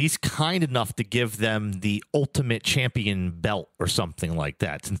you at least kind enough to give them the ultimate champion belt or something like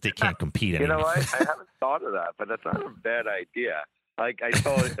that, since they can't compete anymore? You know what? I haven't thought of that, but that's not a bad idea. Like I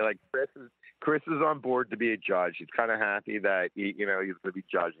told like Chris is on board to be a judge. He's kind of happy that he's going to be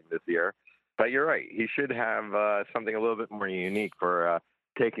judging this year. But you're right. He should have something a little bit more unique for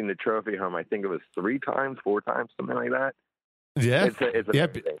taking the trophy home. I think it was 3 times, 4 times, something like that. Yeah. It's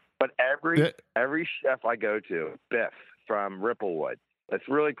amazing. But every chef I go to, Biff from Ripplewood, that's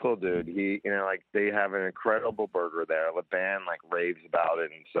really cool, dude. He, they have an incredible burger there. LeBan raves about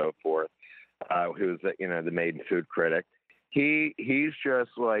it and so forth. Who's the maiden food critic. He's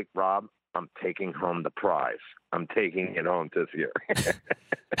just like, Rob, I'm taking home the prize. I'm taking it home this year.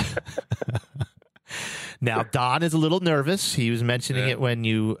 Now, Don is a little nervous. He was mentioning it when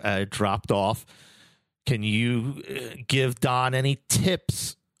you dropped off. Can you give Don any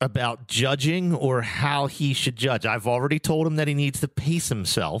tips about judging or how he should judge? I've already told him that he needs to pace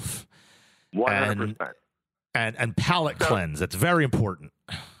himself. 100%. And palate cleanse. That's very important.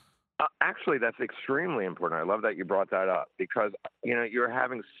 Actually, that's extremely important. I love that you brought that up because, you're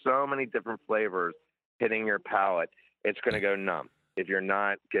having so many different flavors hitting your palate. It's going to go numb if you're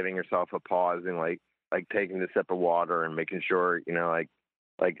not giving yourself a pause and like taking the sip of water and making sure,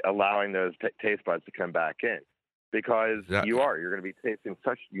 like allowing those taste buds to come back in because you're going to be tasting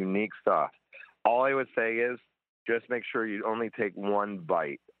such unique stuff. All I would say is just make sure you only take one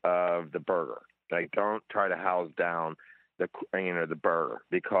bite of the burger. Like don't try to house down the burger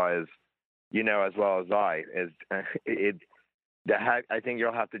because, as well as I think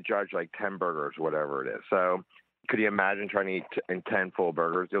you'll have to judge like 10 burgers, whatever it is. So could you imagine trying to eat 10 full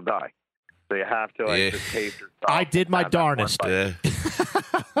burgers? You'll die. So you have to just taste yourself. I did my darnest. But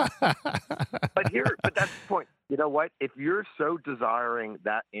that's the point. You know what? If you're so desiring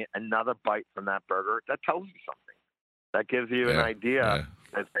that another bite from that burger, that tells you something. That gives you an idea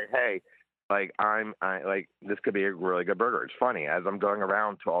and say, hey, this could be a really good burger. It's funny as I'm going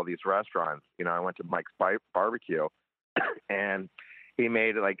around to all these restaurants. I went to Mike's Barbecue, and he's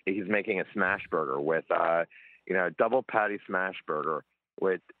making a smash burger with double patty smash burger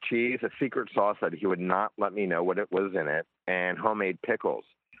with cheese, a secret sauce that he would not let me know what it was in it, and homemade pickles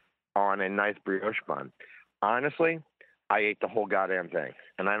on a nice brioche bun. Honestly, I ate the whole goddamn thing,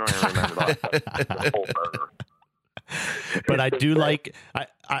 and I don't even remember the whole burger. But I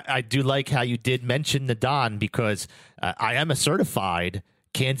do like how you did mention the Don because I am a certified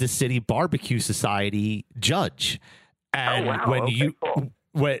Kansas City Barbecue Society judge, and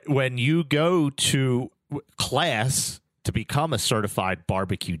when you go to class to become a certified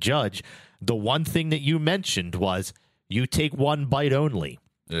barbecue judge, the one thing that you mentioned was you take one bite only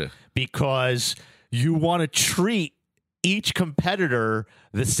because you want to treat each competitor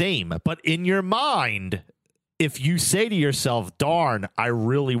the same. But in your mind, if you say to yourself, darn, I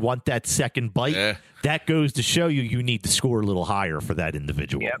really want that second bite, that goes to show you need to score a little higher for that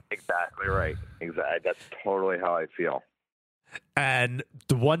individual. Yep, exactly right. Exactly. That's totally how I feel. And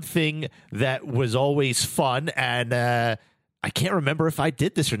the one thing that was always fun, and I can't remember if I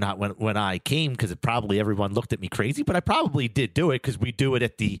did this or not when I came, because probably everyone looked at me crazy, but I probably did do it because we do it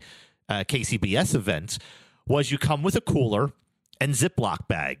at the KCBS events, was you come with a cooler and Ziploc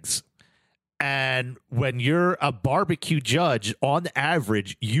bags. And when you're a barbecue judge, on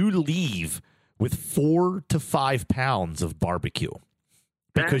average, you leave with 4 to 5 pounds of barbecue.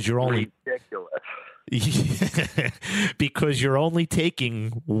 Because you're only ridiculous. Because you're only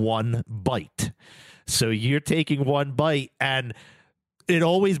taking one bite. So you're taking one bite, and it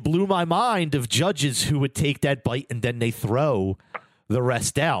always blew my mind of judges who would take that bite and then they throw the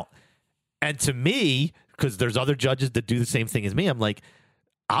rest out. And to me, because there's other judges that do the same thing as me, I'm like,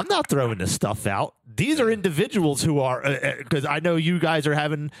 I'm not throwing this stuff out. These are individuals who are, because I know you guys are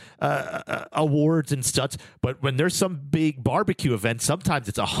having awards and such, but when there's some big barbecue event, sometimes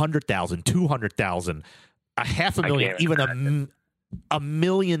it's 100,000, 200,000, $500,000, even $1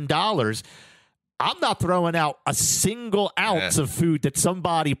 million. I'm not throwing out a single ounce of food that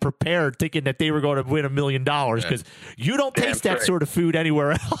somebody prepared thinking that they were going to win $1 million, because you don't taste that sort of food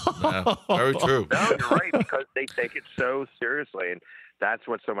anywhere else. Very true. No, you're right, because they take it so seriously, and that's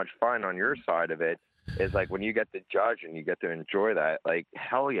what's so much fun on your side of it. is like when you get to judge and you get to enjoy that, like,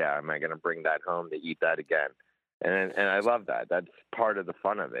 hell yeah, am I going to bring that home to eat that again? And I love that. That's part of the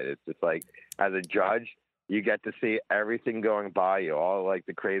fun of it. It's just like, as a judge, you get to see everything going by you, all like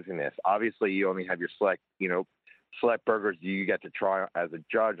the craziness. Obviously, you only have your select burgers you get to try as a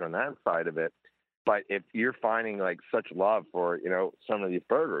judge on that side of it. But if you're finding like such love for, some of these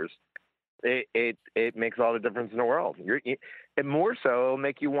burgers, it makes all the difference in the world. And more so, it'll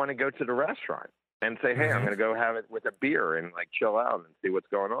make you want to go to the restaurant and say, hey, I'm going to go have it with a beer and like chill out and see what's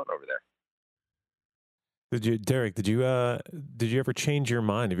going on over there. Derek, did you ever change your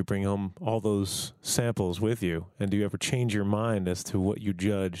mind if you bring home all those samples with you? And do you ever change your mind as to what you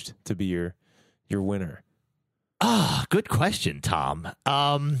judged to be your winner? Good question, Tom.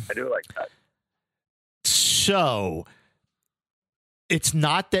 I do like that. So it's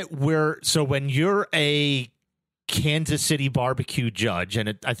not that when you're a Kansas City barbecue judge,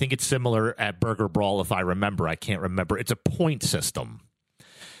 and I think it's similar at Burger Brawl, if I remember, I can't remember. It's a point system.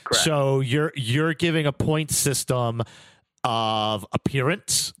 Correct. So you're giving a point system of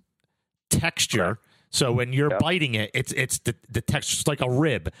appearance, texture. Correct. So when you're biting it, it's the texture's like a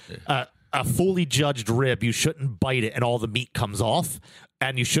rib. A fully judged rib, you shouldn't bite it and all the meat comes off,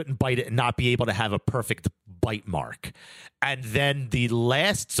 and you shouldn't bite it and not be able to have a perfect bite mark. And then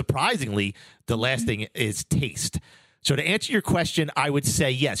surprisingly, the last thing is taste. So to answer your question, I would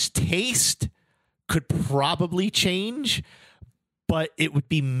say yes, taste could probably change, but it would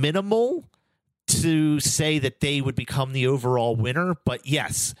be minimal to say that they would become the overall winner. But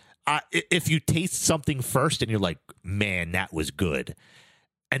yes, if you taste something first and you're like, man, that was good,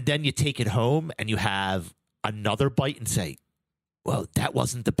 and then you take it home and you have another bite and say, well, that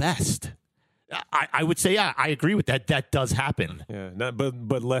wasn't the best. I would say, yeah, I agree with that. That does happen. Yeah,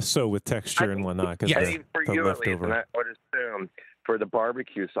 but less so with texture and whatnot. For you at least, and I would assume for the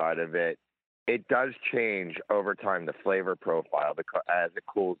barbecue side of it, it does change over time, the flavor profile, as it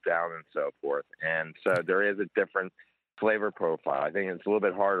cools down and so forth. And so there is a different flavor profile. I think it's a little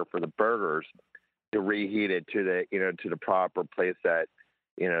bit harder for the burgers to reheat it to the proper place that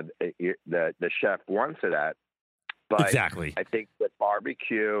the chef wants it at. But exactly. I think with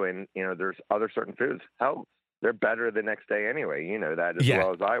barbecue and there's other certain foods, hell, they're better the next day anyway. You know that as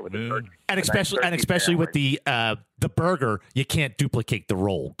well as I with the turkey. And especially with the burger, you can't duplicate the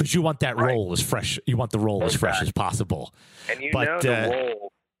roll because you want that roll as fresh. You want the roll as fresh as possible. And the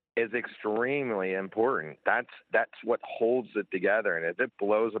roll is extremely important. That's what holds it together. And if it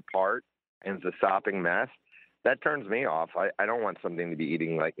blows apart and it's a sopping mess, that turns me off. I don't want something to be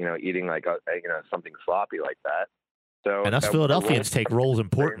eating like something sloppy like that. So and us Philadelphians take rolls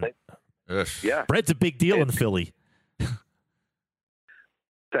important. Yes. Yeah. Bread's a big deal in Philly.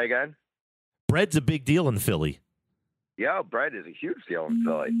 Say again? Bread's a big deal in Philly. Yeah, bread is a huge deal in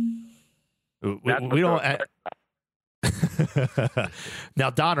Philly. We don't.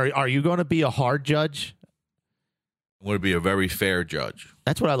 Now, Don, are you going to be a hard judge? I'm going to be a very fair judge.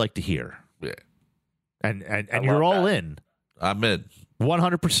 That's what I like to hear. Yeah. And you're all in. I'm in.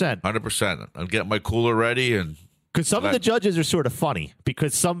 100%. 100%. I'm getting my cooler ready and. Because some of the judges are sort of funny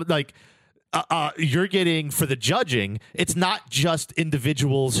because some you're getting for the judging, it's not just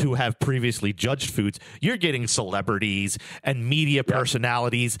individuals who have previously judged foods. You're getting celebrities and media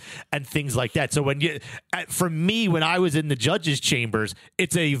personalities and things like that. So for me, when I was in the judges' chambers,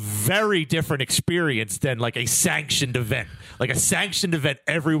 it's a very different experience than like a sanctioned event. Like a sanctioned event,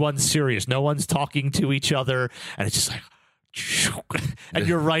 everyone's serious. No one's talking to each other. And it's just like, and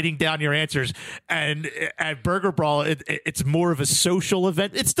you're writing down your answers. And at Burger Brawl, it's more of a social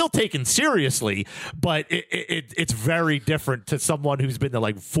event. It's still taken seriously, but it's very different to someone who's been to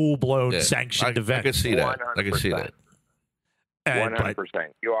like full blown sanctioned event. I can see that. 100%. I can see that. 100%.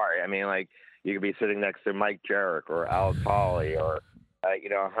 You are. I mean, like you could be sitting next to Mike Jarek or Al Colley or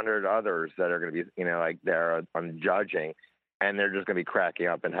 100 others that are going to be like they're on judging. And they're just going to be cracking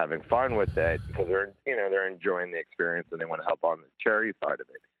up and having fun with it because they're enjoying the experience and they want to help on the charity side of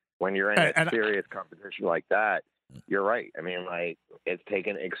it. When you're in a serious competition like that, you're right. I mean, like it's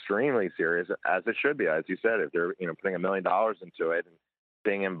taken extremely serious as it should be. As you said, if they're putting $1 million into it and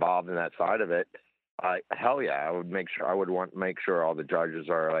being involved in that side of it, hell yeah, I would want to make sure all the judges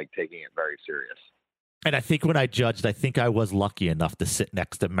are like taking it very serious. And I think when I judged, I think I was lucky enough to sit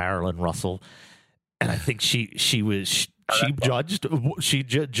next to Marilyn Russell, and I think she judged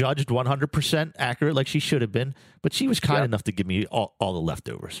 100% accurate, like she should have been, but she was kind enough to give me all the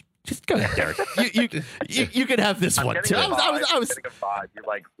leftovers. Just go ahead, Derek. you can have this one too. I was getting a 5. You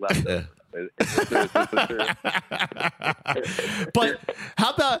like leftovers. But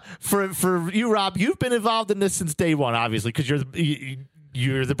how about for you, Rob? You've been involved in this since day one, obviously, because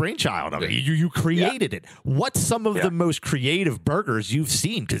you're the brainchild of it. You created it. What's some of the most creative burgers you've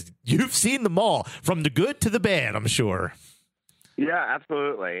seen? Because you've seen them all, from the good to the bad, I'm sure. Yeah,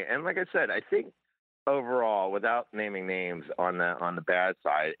 absolutely. And like I said, I think overall, without naming names on the bad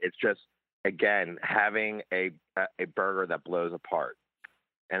side, it's just, again, having a burger that blows apart.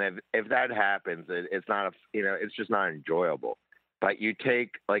 And if that happens, it's not it's just not enjoyable. But you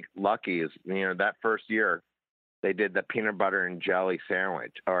take like Lucky's, that first year they did the peanut butter and jelly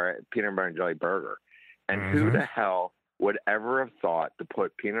sandwich or peanut butter and jelly burger. And who the hell would ever have thought to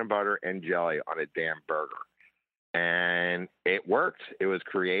put peanut butter and jelly on a damn burger? And it worked. It was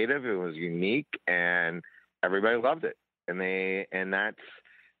creative. It was unique, and everybody loved it. And that's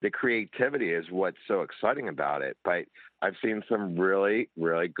the creativity is what's so exciting about it. But I've seen some really,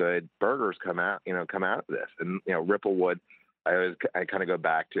 really good burgers come out of this. And Ripplewood, I kind of go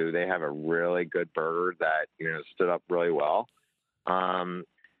back to. They have a really good burger that stood up really well.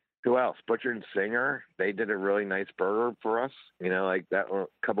 Who else? Butcher and Singer. They did a really nice burger for us. Like that a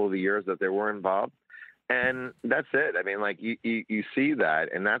couple of the years that they were involved. And that's it. I mean, like you see that,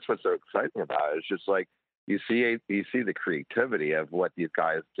 and that's what's so exciting about it. It's just like you see the creativity of what these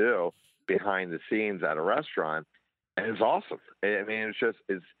guys do behind the scenes at a restaurant, and it's awesome. I mean,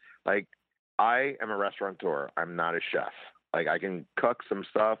 it's like I am a restaurateur. I'm not a chef. Like I can cook some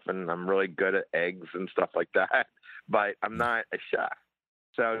stuff, and I'm really good at eggs and stuff like that, but I'm not a chef.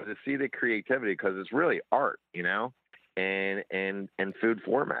 So to see the creativity, because it's really art, and food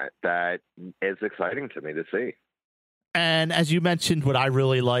format, that is exciting to me to see. And as you mentioned, what I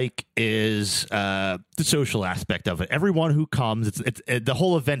really like is the social aspect of it. Everyone who comes, it's the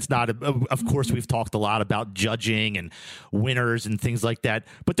whole event's not. Of course, we've talked a lot about judging and winners and things like that.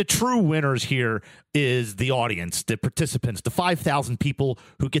 But the true winners here is the audience, the participants, the 5,000 people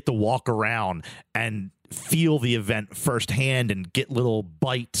who get to walk around and feel the event firsthand and get little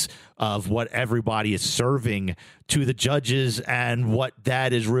bites of what everybody is serving to the judges and what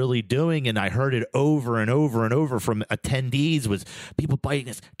that is really doing. And I heard it over and over and over from attendees, was people biting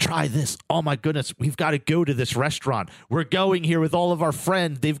this, try this. Oh my goodness, we've got to go to this restaurant. We're going here with all of our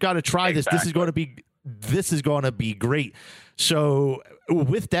friends. They've got to try this. This is going to be great. So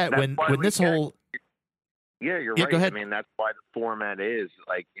with that, when this whole, you're yeah, right. go ahead. I mean, that's why the format is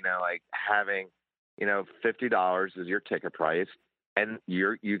like, like having, $50 is your ticket price, and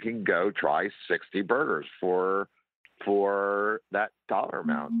you can go try 60 burgers for that dollar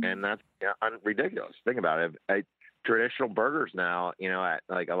amount, and that's ridiculous. Think about it. Traditional burgers now, at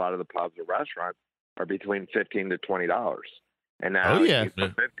like a lot of the pubs or restaurants, are between $15 to $20, and now for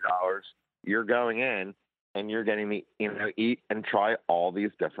 $50, you're going in and you're getting to eat and try all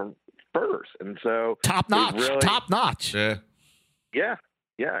these different burgers, and so top notch.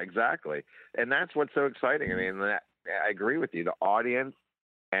 Yeah, exactly. And that's what's so exciting. I mean, I agree with you. The audience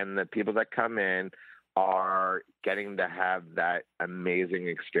and the people that come in are getting to have that amazing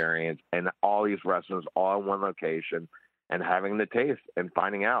experience, and all these restaurants all in one location, and having the taste and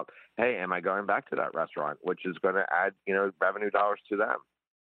finding out, hey, am I going back to that restaurant, which is going to add, revenue dollars to them.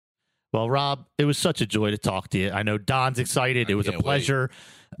 Well, Rob, it was such a joy to talk to you. I know Don's excited. It was a pleasure.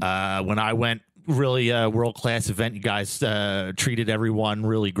 When I went, really world-class event. You guys treated everyone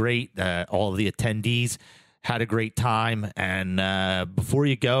really great. All of the attendees had a great time. And before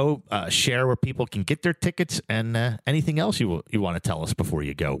you go, share where people can get their tickets and anything else you want to tell us before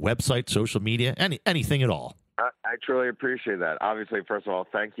you go. Website, social media, anything at all. I truly appreciate that. Obviously, first of all,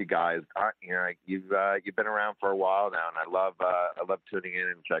 thank you guys. You've been around for a while now, and I love tuning in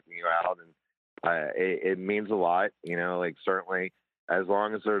and checking you out, and it means a lot. Like certainly, as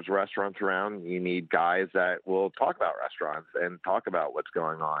long as there's restaurants around, you need guys that will talk about restaurants and talk about what's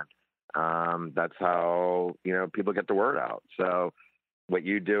going on. That's how people get the word out. So what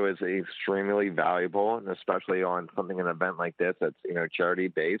you do is extremely valuable, and especially on an event like this that's charity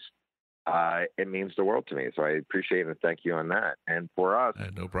based. It means the world to me. So I appreciate and thank you on that. And for us,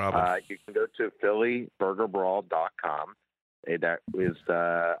 no problem. You can go to phillyburgerbrawl.com. That is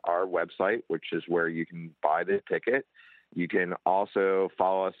our website, which is where you can buy the ticket. You can also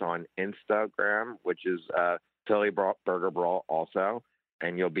follow us on Instagram, which is Philly Burger Brawl also.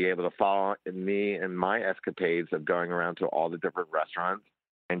 And you'll be able to follow me and my escapades of going around to all the different restaurants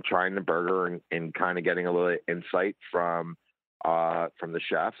and trying the burger and kind of getting a little insight from the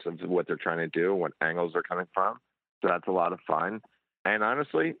chefs of what they're trying to do, what angles they're coming from. So that's a lot of fun. And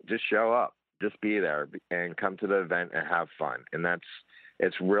honestly, just show up, just be there and come to the event and have fun. And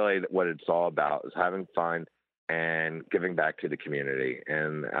it's really what it's all about, is having fun and giving back to the community.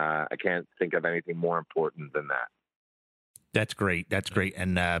 And I can't think of anything more important than that. That's great. That's great.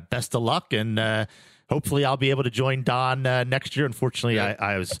 And best of luck. And hopefully I'll be able to join Don next year. Unfortunately,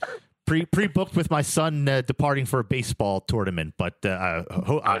 I was pre-booked with my son departing for a baseball tournament, but I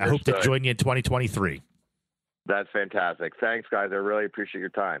hope to join you in 2023. That's fantastic. Thanks, guys. I really appreciate your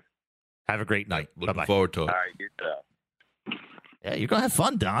time. Have a great night. Looking forward to it. All right, you too. Yeah, you're gonna have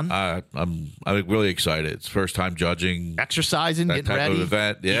fun, Don. I'm really excited. It's first time judging, exercising, that getting type ready, of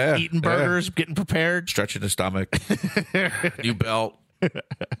event. Yeah, eating burgers, getting prepared, stretching the stomach, new belt.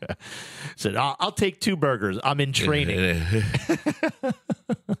 Said, I'll take 2 burgers. I'm in training.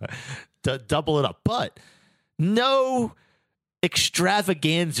 To double it up, but no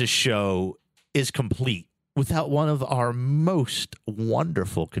extravaganza show is complete without one of our most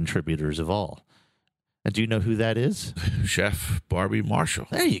wonderful contributors of all. And do you know who that is? Chef Barbie Marshall.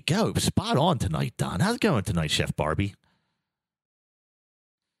 There you go. Spot on tonight, Don. How's it going tonight, Chef Barbie?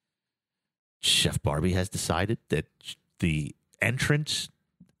 Chef Barbie has decided that the entrance,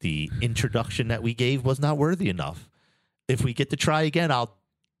 the introduction that we gave was not worthy enough. If we get to try again, I'll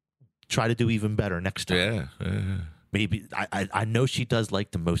try to do even better next time. Yeah. Maybe I know she does like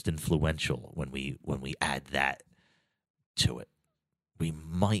the most influential when we add that to it. We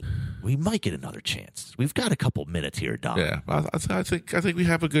might get another chance. We've got a couple minutes here, Don. Yeah, I think we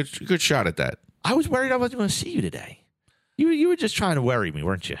have a good shot at that. I was worried I wasn't going to see you today. You were just trying to worry me,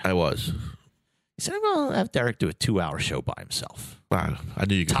 weren't you? I was. You said, "Well, have Derek do a 2-hour show by himself." Wow, I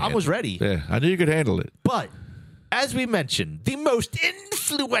knew you could. Tom was ready. Yeah, I knew you could handle it. But as we mentioned, the most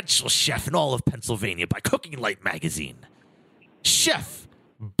influential chef in all of Pennsylvania by Cooking Light magazine, Chef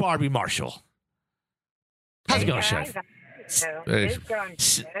Barbie Marshall. How's it going, Chef? It's going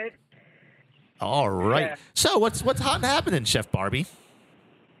good. All right. Yeah. So what's hot and happening, Chef Barbie?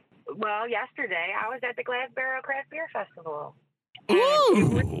 Well, yesterday I was at the Glassboro Craft Beer Festival.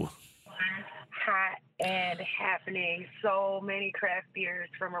 Ooh. Hot and happening. So many craft beers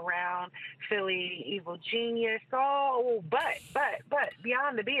from around Philly, Evil Genius. But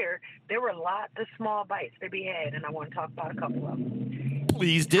beyond the beer, there were lots of small bites to be had, and I want to talk about a couple of them.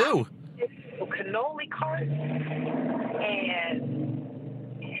 Please do. Cannoli cart, and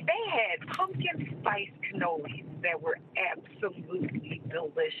they had pumpkin spice cannolis that were absolutely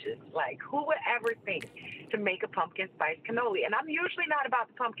delicious. Like, who would ever think to make a pumpkin spice cannoli? And I'm usually not about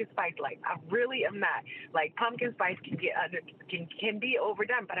the pumpkin spice. Like, I really am not. Like, pumpkin spice can be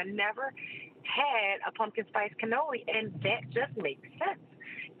overdone, but I never had a pumpkin spice cannoli, and that just makes sense,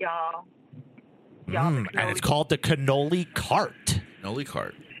 y'all. And it's called the cannoli cart. Cannoli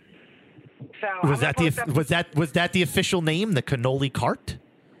cart. So was that the official name, the cannoli cart?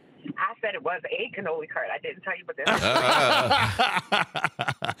 I said it was a cannoli cart. I didn't tell you what this.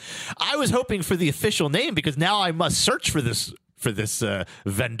 I was hoping for the official name because now I must search for this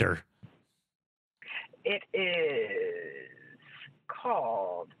vendor. It is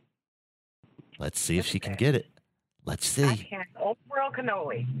called. Let's see if she can get it. Let's see. Old World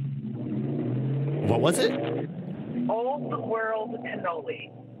Cannoli. What was it? Old World Cannoli.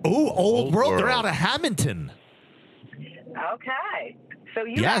 Oh, Old World. They're out of Hamilton. Okay. So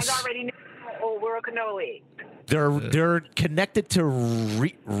you guys already knew Old World Cannoli. They're connected to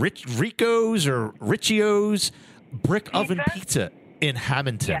Rico's or Riccios Brick Oven Pizza in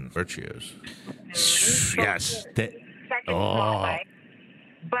Hamilton. Riccios. Yes. But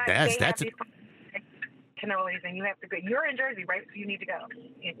that's cannolis, and you have to go. You're in Jersey, right? So you need to go.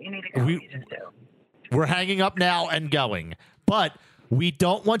 You need to go. You just do. We're hanging up now and going, but we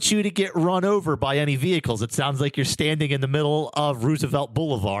don't want you to get run over by any vehicles. It sounds like you're standing in the middle of Roosevelt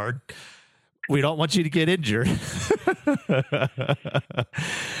Boulevard. We don't want you to get injured. I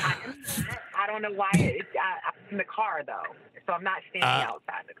don't know why. I'm in the car, though, so I'm not standing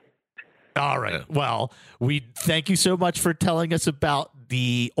outside the car. All right. Well, we thank you so much for telling us about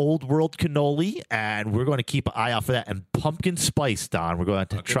the Old World Cannoli, and we're going to keep an eye out for that. And pumpkin spice, Don. We're going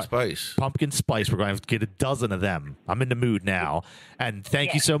to try pumpkin spice. We're going to get a dozen of them. I'm in the mood now. And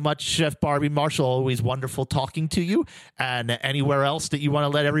thank you so much, Chef Barbie Marshall. Always wonderful talking to you. And anywhere else that you want to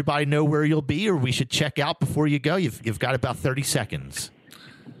let everybody know where you'll be, or we should check out before you go. You've got about 30 seconds.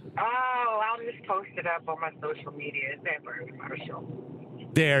 Oh, I'll just post it up on my social media. It's at Barbie Marshall.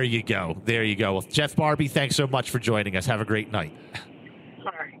 There you go. There you go. Well, Chef Barbie, thanks so much for joining us. Have a great night.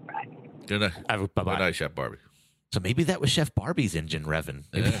 All right, bye. Good night. Bye-bye. Good night, Chef Barbie. So maybe that was Chef Barbie's engine revving.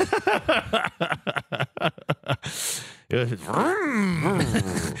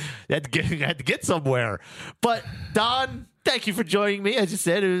 Had to get somewhere. But, Don, thank you for joining me. As you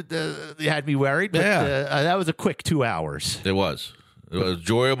said, you had me worried. But that was a quick 2 hours. It was. It was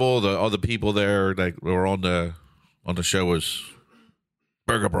enjoyable. The other people there that were on the show was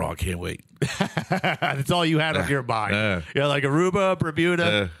Burger Brawl, can't wait. That's all you had on your mind. Like Aruba,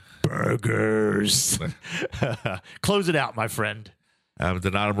 Bermuda, burgers. Close it out, my friend. I'm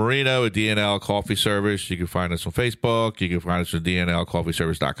Donato Marino at DNL Coffee Service. You can find us on Facebook. You can find us at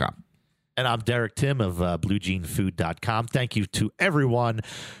DNLCoffeeService.com. And I'm Derek Tim of BlueJeanFood.com. Thank you to everyone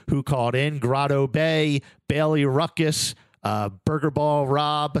who called in. Grotto Bay, Bailey Ruckus, Burger Ball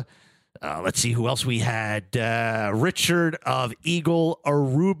Rob. Let's see who else we had. Richard of Eagle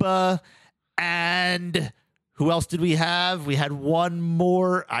Aruba. And who else did we have? We had one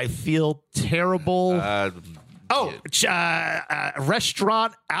more. I feel terrible.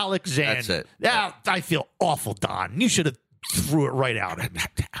 Restaurant Alexander. That's it. Yeah, I feel awful, Don. You should have threw it right out. I'm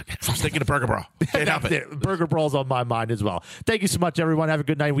thinking of Burger Brawl. Can't help it. Burger Brawl's on my mind as well. Thank you so much, everyone. Have a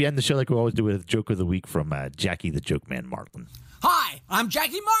good night. We end the show like we always do with a joke of the week from Jackie the Joke Man Martlin. Hi, I'm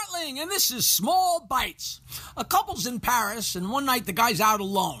Jackie Martling, and this is Small Bites. A couple's in Paris, and one night the guy's out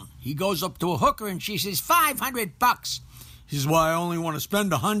alone. He goes up to a hooker, and she says, $500. He says, well, I only want to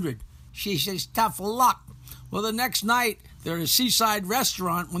spend $100. She says, tough luck. Well, the next night, they're at a seaside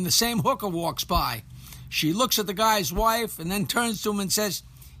restaurant when the same hooker walks by. She looks at the guy's wife and then turns to him and says,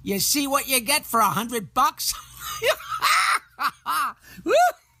 you see what you get for $100?